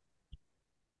history?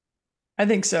 I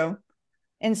think so.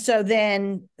 And so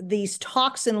then these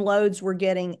toxin loads we're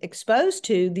getting exposed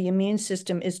to, the immune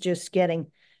system is just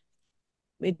getting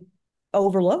it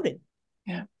overloaded.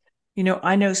 Yeah.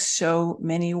 I know so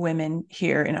many women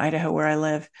here in Idaho where I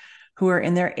live who are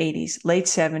in their 80s, late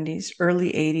 70s,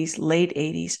 early 80s, late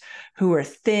 80s, who are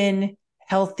thin,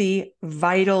 healthy,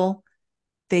 vital.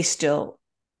 They still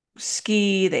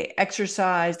ski, they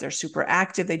exercise, they're super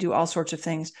active, they do all sorts of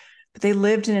things. But they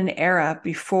lived in an era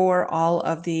before all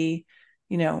of the,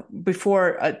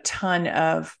 before a ton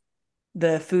of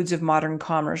the foods of modern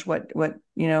commerce, what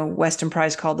Weston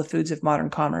Price called the foods of modern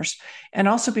commerce, and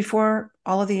also before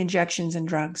all of the injections and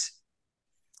drugs.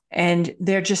 And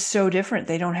they're just so different.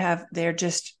 They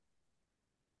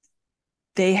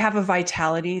have a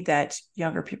vitality that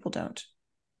younger people don't.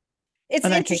 It's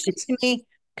And I think interesting to me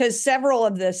because several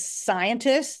of the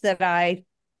scientists that I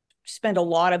spend a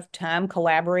lot of time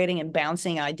collaborating and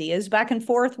bouncing ideas back and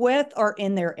forth with are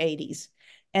in their 80s,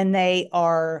 and they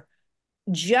are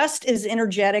just as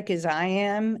energetic as I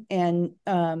am. And,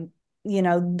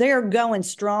 they're going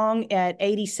strong at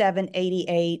 87,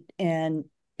 88. And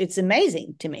it's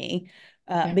amazing to me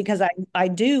because I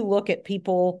do look at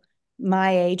people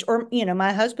my age or,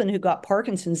 my husband who got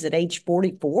Parkinson's at age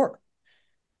 44.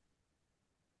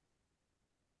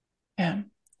 Yeah.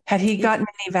 Had he gotten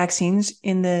any vaccines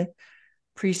in the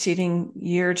preceding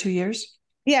year or 2 years?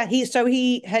 Yeah,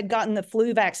 he had gotten the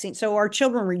flu vaccine. So our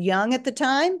children were young at the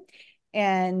time,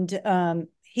 and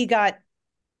he got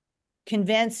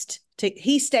convinced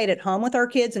he stayed at home with our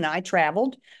kids, and I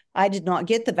traveled. I did not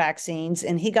get the vaccines,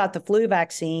 and he got the flu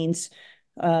vaccines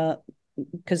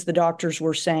because the doctors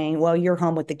were saying, "Well, you're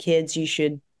home with the kids. You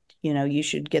should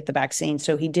get the vaccine."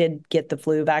 So he did get the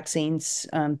flu vaccines.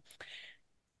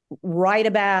 Right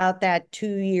about that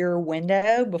 2 year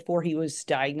window before he was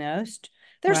diagnosed.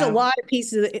 There's a lot of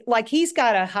pieces like he's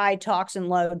got a high toxin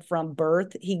load from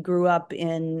birth. He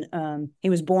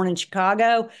was born in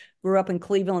Chicago, grew up in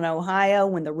Cleveland, Ohio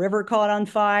when the river caught on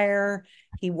fire.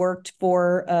 He worked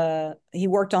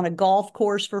on a golf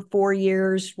course for 4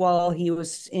 years while he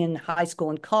was in high school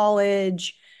and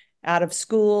college. Out of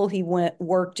school, he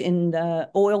worked in the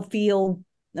oil field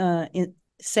in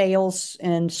sales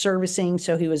and servicing.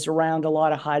 So he was around a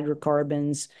lot of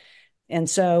hydrocarbons. And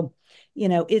so,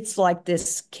 it's like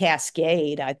this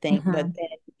cascade, I think. Mm-hmm. But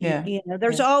Yeah.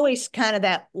 there's always kind of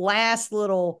that last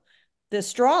the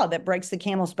straw that breaks the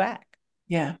camel's back.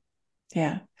 Yeah.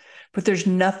 Yeah. But there's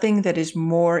nothing that is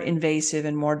more invasive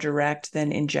and more direct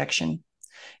than injection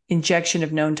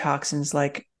of known toxins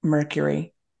like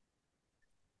mercury,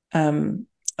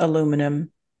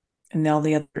 aluminum, and all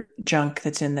the other junk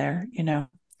that's in there,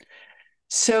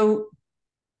 So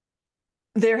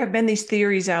there have been these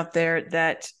theories out there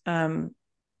that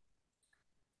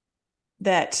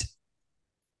that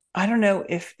I don't know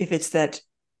if it's that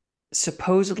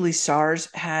supposedly SARS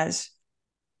has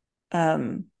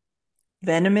venom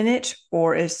in it,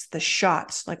 or is the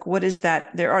shots. Like, what is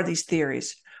that? There are these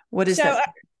theories. What is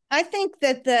that? I think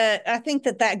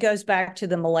that goes back to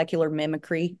the molecular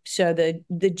mimicry. So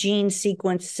the gene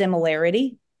sequence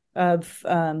similarity of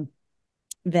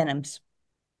venoms.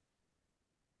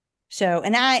 So,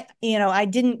 and I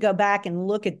didn't go back and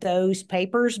look at those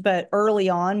papers, but early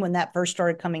on when that first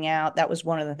started coming out, that was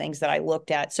one of the things that I looked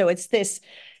at. So it's this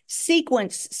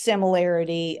sequence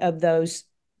similarity of those,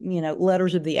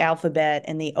 letters of the alphabet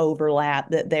and the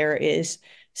overlap, that there is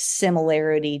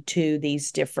similarity to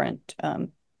these different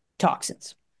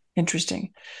toxins.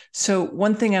 Interesting. So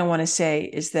one thing I want to say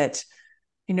is that,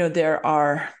 there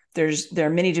are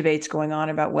many debates going on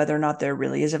about whether or not there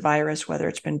really is a virus, whether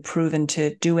it's been proven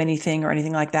to do anything or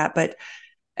anything like that. But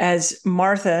as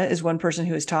Martha is one person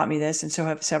who has taught me this, and so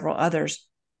have several others,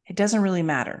 it doesn't really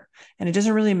matter. And it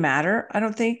doesn't really matter, I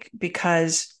don't think,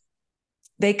 because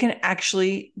they can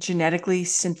actually genetically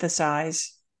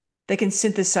synthesize. They can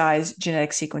synthesize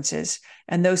genetic sequences,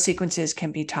 and those sequences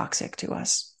can be toxic to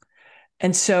us.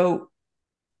 And so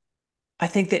I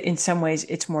think that in some ways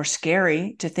it's more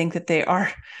scary to think that they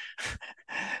are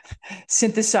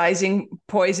synthesizing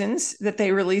poisons that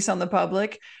they release on the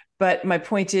public. But my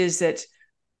point is that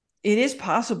it is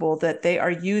possible that they are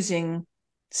using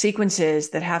sequences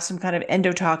that have some kind of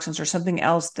endotoxins or something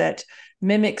else that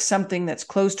mimics something that's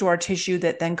close to our tissue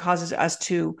that then causes us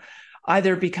to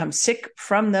either become sick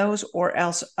from those or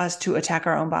else us to attack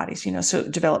our own bodies, so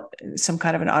develop some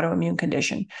kind of an autoimmune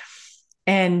condition.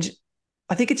 And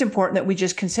I think it's important that we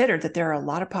just consider that there are a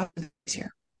lot of possibilities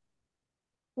here.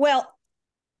 Well,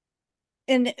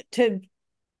 and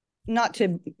not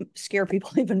to scare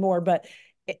people even more, but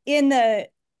in the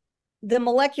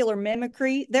molecular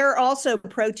mimicry, there are also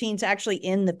proteins actually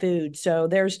in the food. So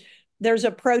there's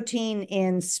a protein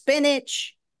in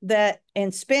spinach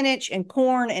and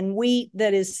corn and wheat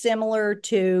that is similar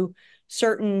to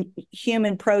certain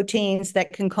human proteins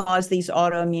that can cause these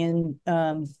autoimmune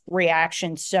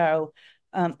reactions. So,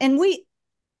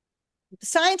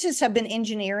 scientists have been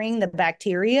engineering the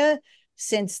bacteria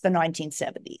since the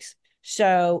 1970s.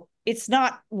 So it's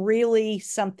not really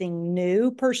something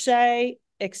new per se,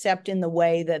 except in the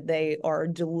way that they are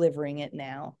delivering it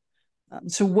now.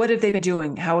 So what have they been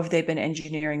doing? How have they been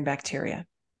engineering bacteria?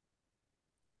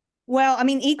 Well, I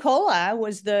mean, E. coli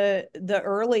was the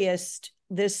earliest.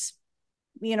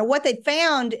 What they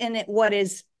found, and what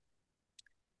is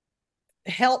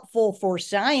helpful for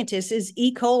scientists, is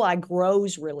E. coli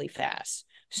grows really fast.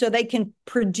 So they can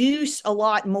produce a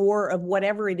lot more of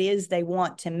whatever it is they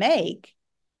want to make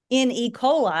in E.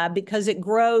 coli because it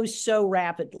grows so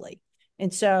rapidly.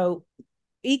 And so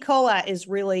E. coli is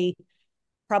really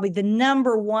probably the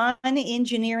number one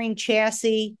engineering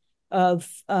chassis of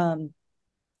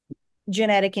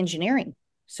genetic engineering.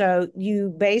 So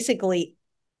you basically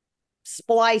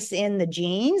splice in the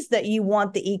genes that you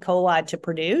want the E. coli to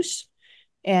produce.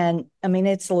 And I mean,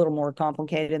 it's a little more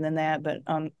complicated than that, but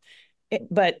and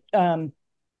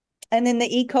then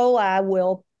the E. coli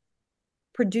will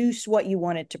produce what you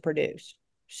want it to produce.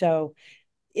 So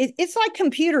it's like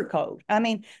computer code. I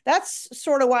mean, that's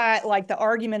sort of why, like, the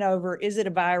argument over, is it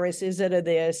a virus? Is it a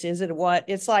this? Is it a what?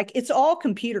 It's like, it's all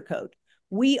computer code.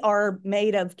 We are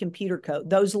made of computer code.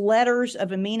 Those letters of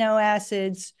amino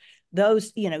acids,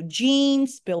 those,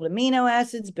 genes build amino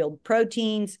acids, build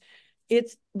proteins.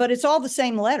 But it's all the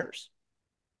same letters.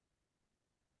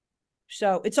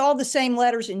 So it's all the same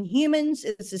letters in humans.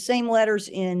 It's the same letters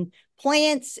in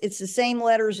plants. It's the same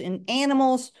letters in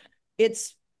animals.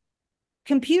 It's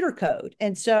computer code.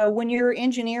 And so when you're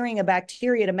engineering a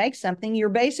bacteria to make something, you're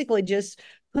basically just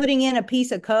putting in a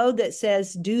piece of code that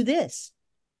says, do this.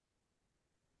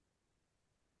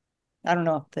 I don't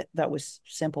know if that was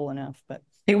simple enough, but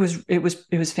it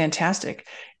was fantastic.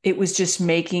 It was just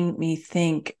making me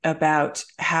think about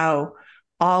how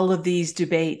all of these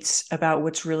debates about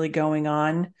what's really going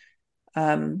on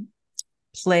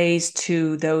plays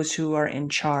to those who are in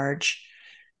charge.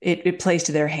 It plays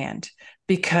to their hand,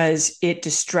 because it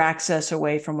distracts us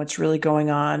away from what's really going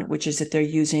on, which is that they're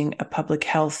using a public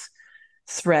health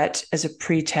threat as a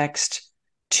pretext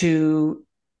to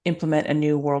implement a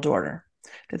new world order,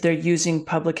 that they're using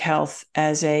public health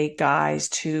as a guise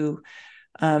to,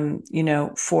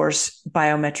 force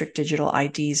biometric digital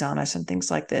IDs on us and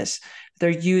things like this. They're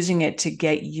using it to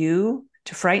get you,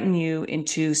 to frighten you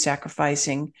into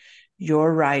sacrificing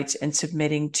your rights and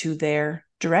submitting to their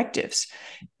directives.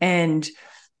 And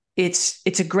it's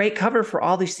a great cover for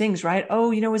all these things, right?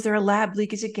 Oh, is there a lab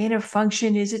leak? Is it gain of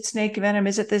function? Is it snake venom?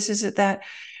 Is it this? Is it that?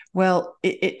 Well,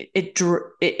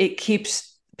 it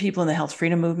keeps people in the health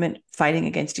freedom movement fighting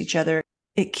against each other.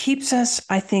 It keeps us,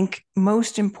 I think,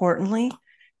 most importantly,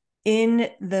 in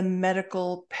the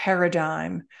medical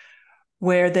paradigm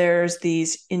where there's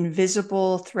these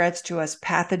invisible threats to us,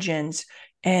 pathogens,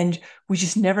 and we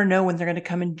just never know when they're going to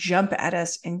come and jump at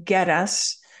us and get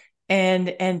us.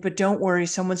 But don't worry,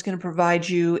 someone's going to provide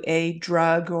you a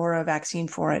drug or a vaccine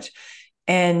for it.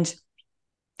 And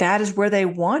that is where they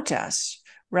want us,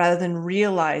 rather than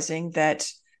realizing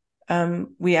that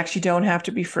we actually don't have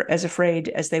to be as afraid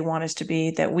as they want us to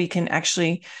be, that we can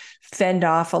actually fend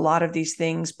off a lot of these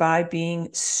things by being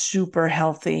super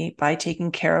healthy, by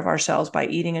taking care of ourselves, by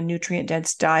eating a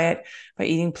nutrient-dense diet, by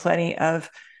eating plenty of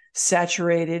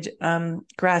saturated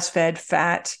grass-fed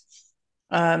fat,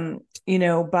 by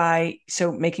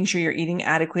making sure you're eating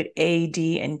adequate A,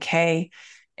 D, and K,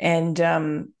 and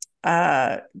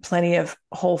plenty of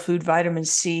whole food vitamin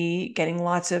C, getting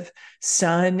lots of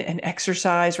sun and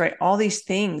exercise, right? All these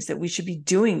things that we should be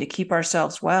doing to keep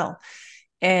ourselves well.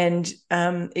 And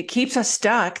it keeps us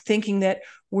stuck thinking that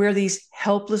we're these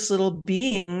helpless little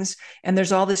beings and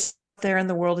there's all this there in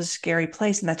the world is a scary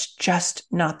place. And that's just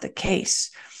not the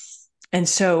case. And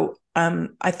so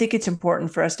I think it's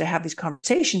important for us to have these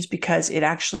conversations because it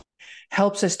actually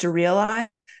helps us to realize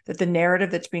that the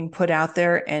narrative that's being put out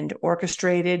there and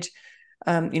orchestrated,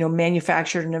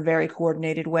 manufactured in a very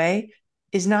coordinated way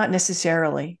is not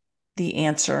necessarily the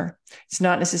answer. It's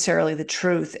not necessarily the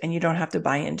truth, and you don't have to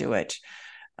buy into it.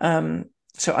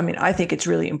 I think it's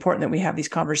really important that we have these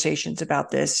conversations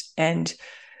about this and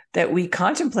that we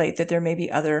contemplate that there may be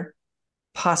other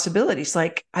possibilities.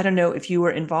 Like, I don't know if you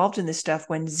were involved in this stuff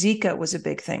when Zika was a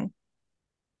big thing.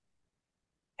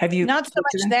 Have you? Not so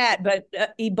much that, but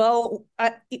Ebola,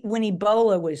 when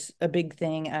Ebola was a big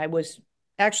thing, I was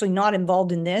actually not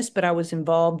involved in this, but I was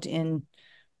involved in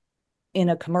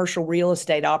a commercial real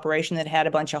estate operation that had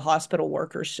a bunch of hospital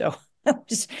workers. So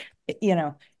just,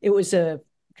 it was a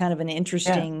kind of an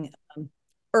interesting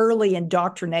early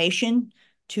indoctrination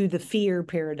to the fear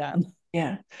paradigm.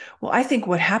 Yeah. Well, I think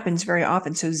what happens very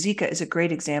often, so Zika is a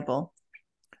great example.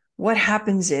 What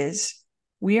happens is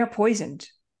we are poisoned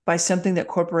by something that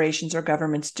corporations or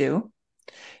governments do.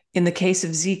 In the case of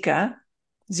Zika,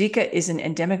 Zika is an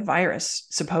endemic virus,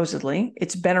 supposedly.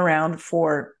 It's been around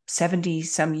for 70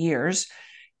 some years.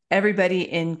 Everybody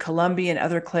in Colombia and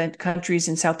other countries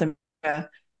in South America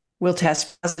will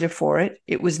test positive for it.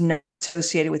 It was not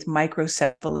associated with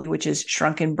microcephaly, which is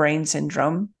shrunken brain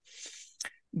syndrome.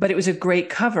 But it was a great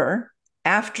cover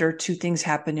after two things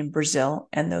happened in Brazil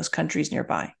and those countries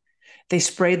nearby. They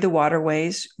sprayed the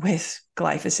waterways with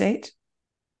glyphosate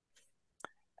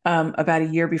about a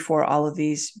year before all of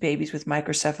these babies with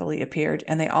microcephaly appeared.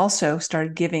 And they also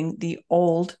started giving the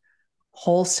old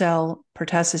whole cell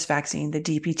pertussis vaccine, the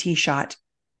DPT shot,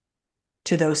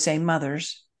 to those same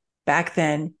mothers back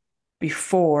then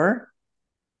before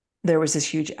there was this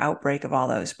huge outbreak of all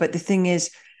those. But the thing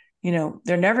is,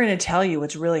 they're never going to tell you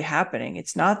what's really happening.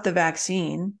 It's not the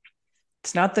vaccine.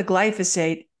 It's not the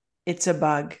glyphosate. It's a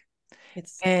bug.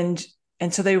 And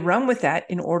so they run with that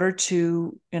in order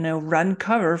to, run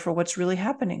cover for what's really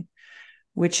happening,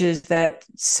 which is that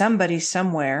somebody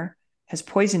somewhere has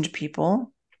poisoned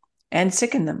people and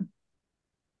sickened them.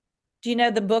 Do you know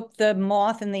the book, The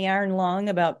Moth and the Iron Lung,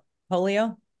 about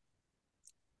polio? I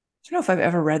don't know if I've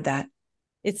ever read that.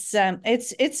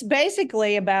 It's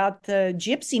basically about the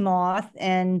gypsy moth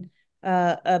and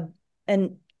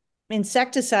an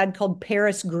insecticide called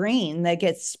Paris green that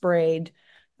gets sprayed,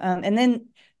 and then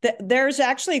there's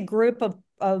actually a group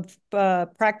of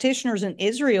practitioners in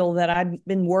Israel that I've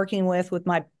been working with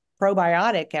my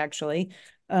probiotic actually,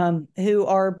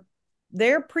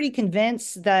 they're pretty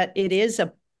convinced that it is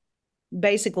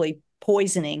basically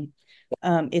poisoning.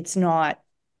 It's not,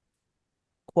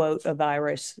 quote, a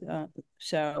virus.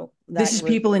 So this is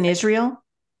people in Israel.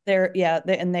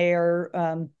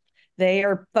 They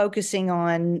are focusing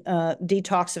on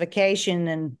detoxification,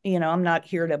 and I'm not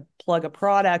here to plug a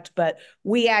product, but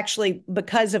we actually,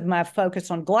 because of my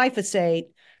focus on glyphosate,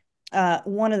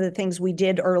 one of the things we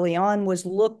did early on was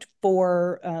looked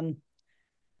for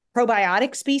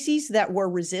probiotic species that were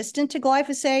resistant to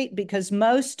glyphosate, because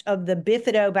most of the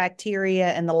bifidobacteria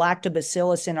and the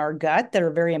lactobacillus in our gut that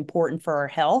are very important for our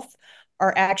health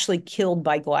are actually killed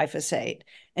by glyphosate.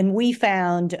 And we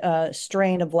found a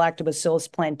strain of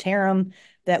Lactobacillus plantarum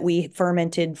that we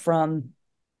fermented from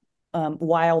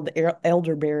wild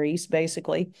elderberries,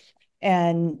 basically.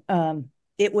 And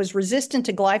it was resistant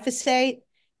to glyphosate,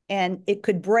 and it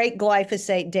could break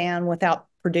glyphosate down without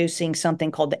producing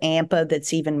something called the AMPA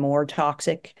that's even more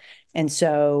toxic. And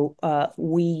so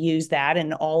we use that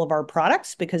in all of our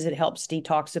products because it helps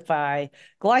detoxify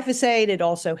glyphosate. It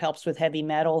also helps with heavy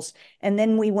metals. And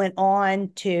then we went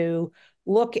on to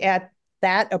look at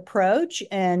that approach.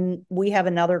 And we have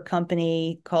another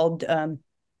company called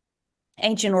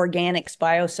Ancient Organics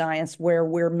Bioscience, where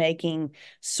we're making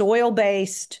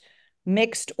soil-based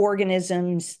mixed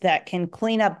organisms that can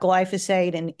clean up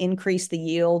glyphosate and increase the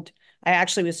yield. I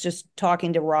actually was just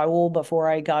talking to Raul before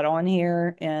I got on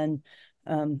here, and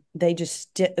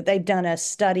they've done a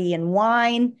study in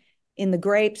wine. In the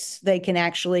grapes, they can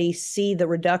actually see the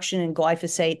reduction in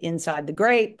glyphosate inside the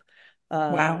grape.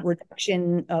 Wow.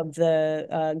 Reduction of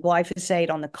the glyphosate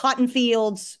on the cotton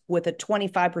fields with a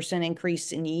 25%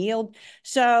 increase in yield.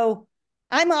 So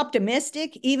I'm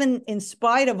optimistic, even in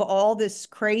spite of all this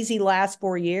crazy last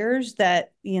 4 years,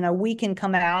 that, we can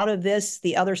come out of this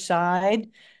the other side,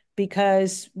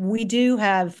 because we do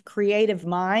have creative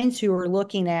minds who are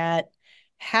looking at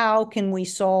how can we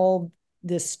solve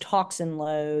this toxin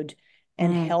load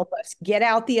and help us get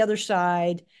out the other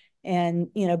side,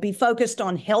 and be focused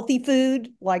on healthy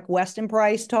food like Weston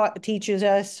Price teaches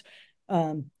us,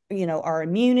 our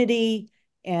immunity,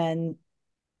 and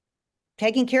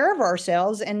taking care of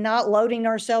ourselves and not loading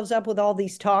ourselves up with all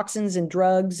these toxins and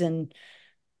drugs and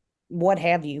what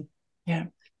have you. Yeah.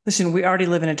 Listen, we already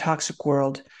live in a toxic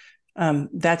world.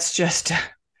 That's just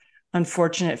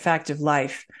unfortunate fact of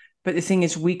life. But the thing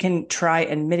is, we can try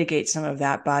and mitigate some of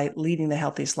that by leading the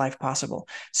healthiest life possible.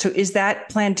 So is that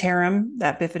plantarum,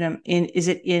 that bifidum, is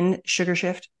it in Sugar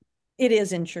Shift? It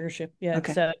is in Sugar Shift. Yeah.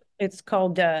 Okay. It's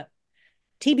called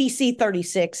TBC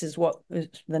 36 is what is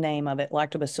the name of it,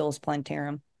 Lactobacillus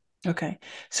plantarum. Okay.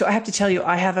 So I have to tell you,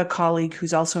 I have a colleague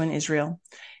who's also in Israel,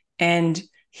 and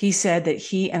he said that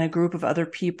he and a group of other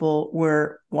people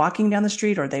were walking down the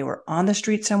street, or they were on the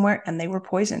street somewhere, and they were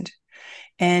poisoned.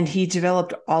 And he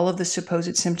developed all of the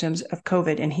supposed symptoms of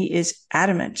COVID. And he is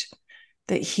adamant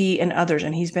that he and others,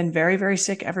 and he's been very, very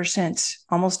sick ever since,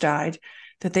 almost died,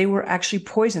 that they were actually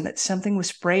poisoned, that something was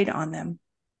sprayed on them.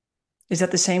 Is that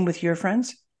the same with your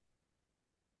friends?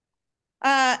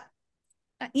 I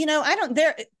don't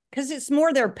there because it's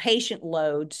more their patient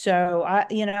load. So I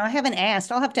haven't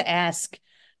asked. I'll have to ask.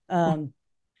 I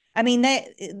mean,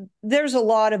 there's a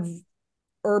lot of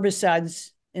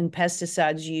herbicides and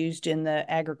pesticides used in the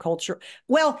agriculture.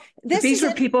 Well, these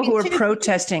were people who were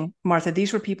protesting, Martha.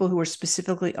 These were people who were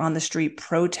specifically on the street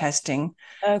protesting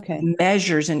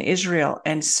measures in Israel,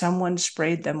 and someone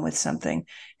sprayed them with something,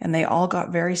 and they all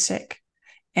got very sick.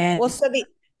 And well, so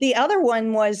the other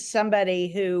one was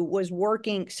somebody who was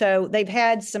working. So they've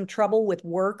had some trouble with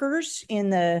workers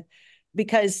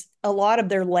because a lot of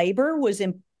their labor was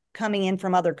coming in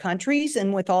from other countries,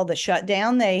 and with all the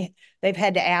shutdown, they've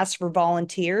had to ask for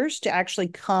volunteers to actually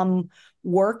come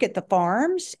work at the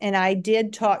farms. And I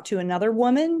did talk to another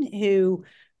woman who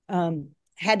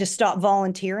had to stop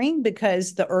volunteering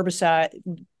because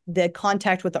the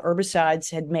contact with the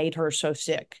herbicides had made her so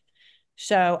sick.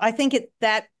 So I think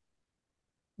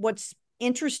what's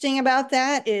interesting about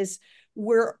that is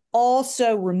we're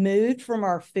also removed from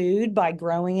our food by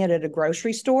growing it at a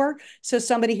grocery store. So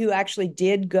somebody who actually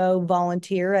did go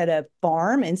volunteer at a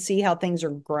farm and see how things are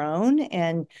grown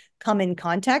and come in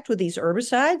contact with these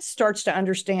herbicides starts to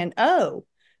understand, oh,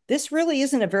 this really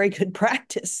isn't a very good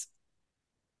practice.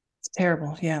 It's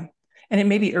terrible. Yeah. And it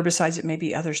may be herbicides, it may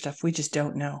be other stuff. We just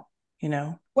don't know,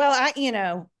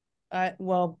 Well,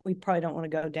 well, we probably don't want to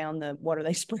go down the what are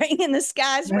they spraying in the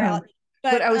skies route.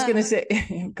 But I was going to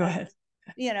say, go ahead.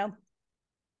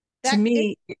 To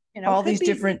me, all these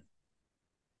different.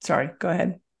 Sorry, go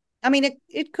ahead. I mean,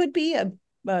 it could be a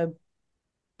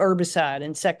herbicide,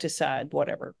 insecticide,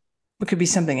 whatever. It could be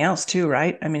something else too,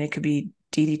 right? I mean, it could be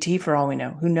DDT for all we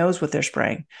know. Who knows what they're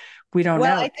spraying? We don't know.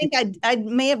 Well, I think I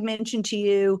may have mentioned to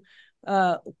you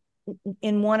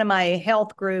in one of my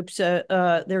health groups,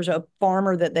 there's a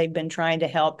farmer that they've been trying to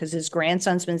help because his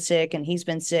grandson's been sick and he's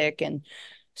been sick, and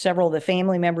several of the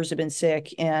family members have been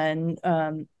sick, and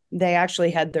they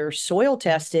actually had their soil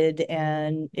tested,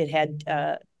 and it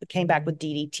had came back with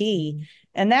DDT,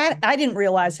 and that I didn't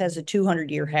realize has a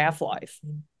 200-year half-life.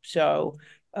 So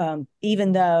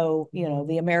even though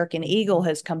the American eagle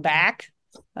has come back,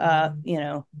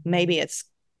 maybe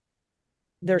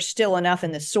there's still enough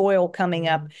in the soil coming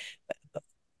up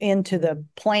into the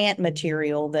plant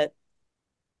material that.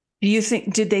 Do you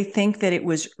think, did they think that it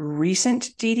was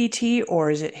recent DDT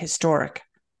or is it historic?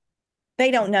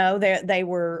 They don't know. They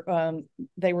were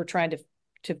trying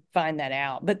to find that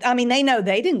out. But I mean, they know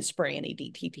they didn't spray any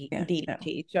DDT.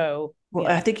 Yeah. So, well,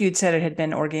 I think you'd said it had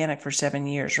been organic for 7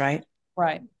 years, right?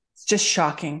 Right. It's just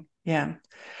shocking. Yeah.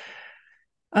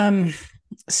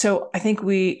 So I think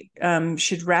we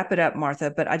should wrap it up, Martha,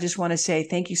 but I just want to say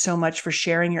thank you so much for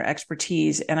sharing your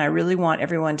expertise. And I really want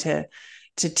everyone to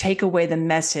take away the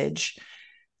message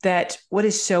that what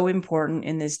is so important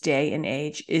in this day and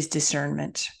age is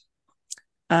discernment.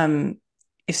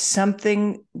 If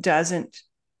something doesn't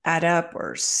add up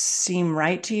or seem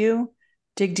right to you,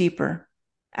 dig deeper,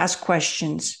 ask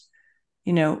questions.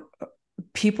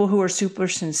 People who are super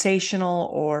sensational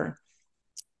or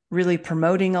really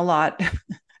promoting a lot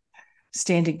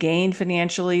stand to gain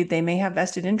financially. They may have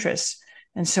vested interests.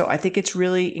 And so I think it's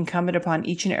really incumbent upon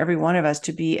each and every one of us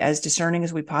to be as discerning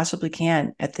as we possibly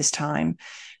can at this time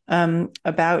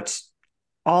about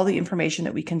all the information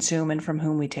that we consume and from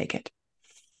whom we take it.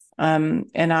 And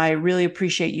I really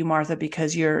appreciate you, Martha,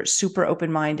 because you're super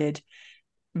open-minded,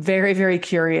 very, very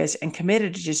curious, and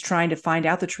committed to just trying to find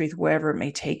out the truth wherever it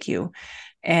may take you.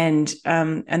 And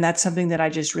that's something that I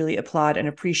just really applaud and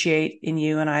appreciate in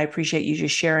you. And I appreciate you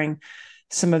just sharing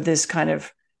some of this kind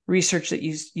of research that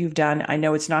you've done. I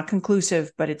know it's not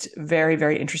conclusive, but it's very,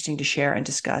 very interesting to share and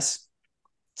discuss.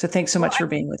 So thanks so much for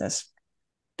being with us.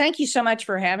 Thank you so much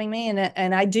for having me.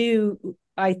 And I do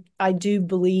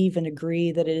believe and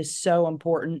agree that it is so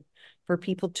important for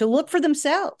people to look for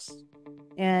themselves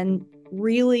and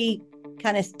really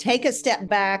kind of take a step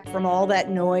back from all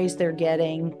that noise they're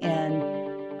getting and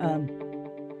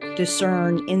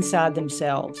discern inside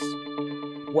themselves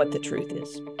what the truth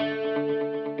is.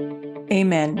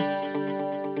 Amen.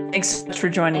 Thanks so much for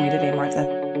joining me today, Martha.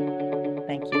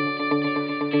 Thank you.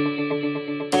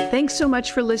 Thanks so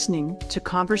much for listening to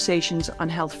Conversations on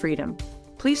Health Freedom.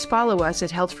 Please follow us at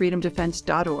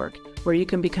healthfreedomdefense.org, where you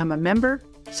can become a member,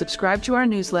 subscribe to our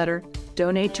newsletter,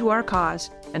 donate to our cause,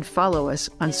 and follow us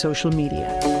on social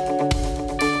media.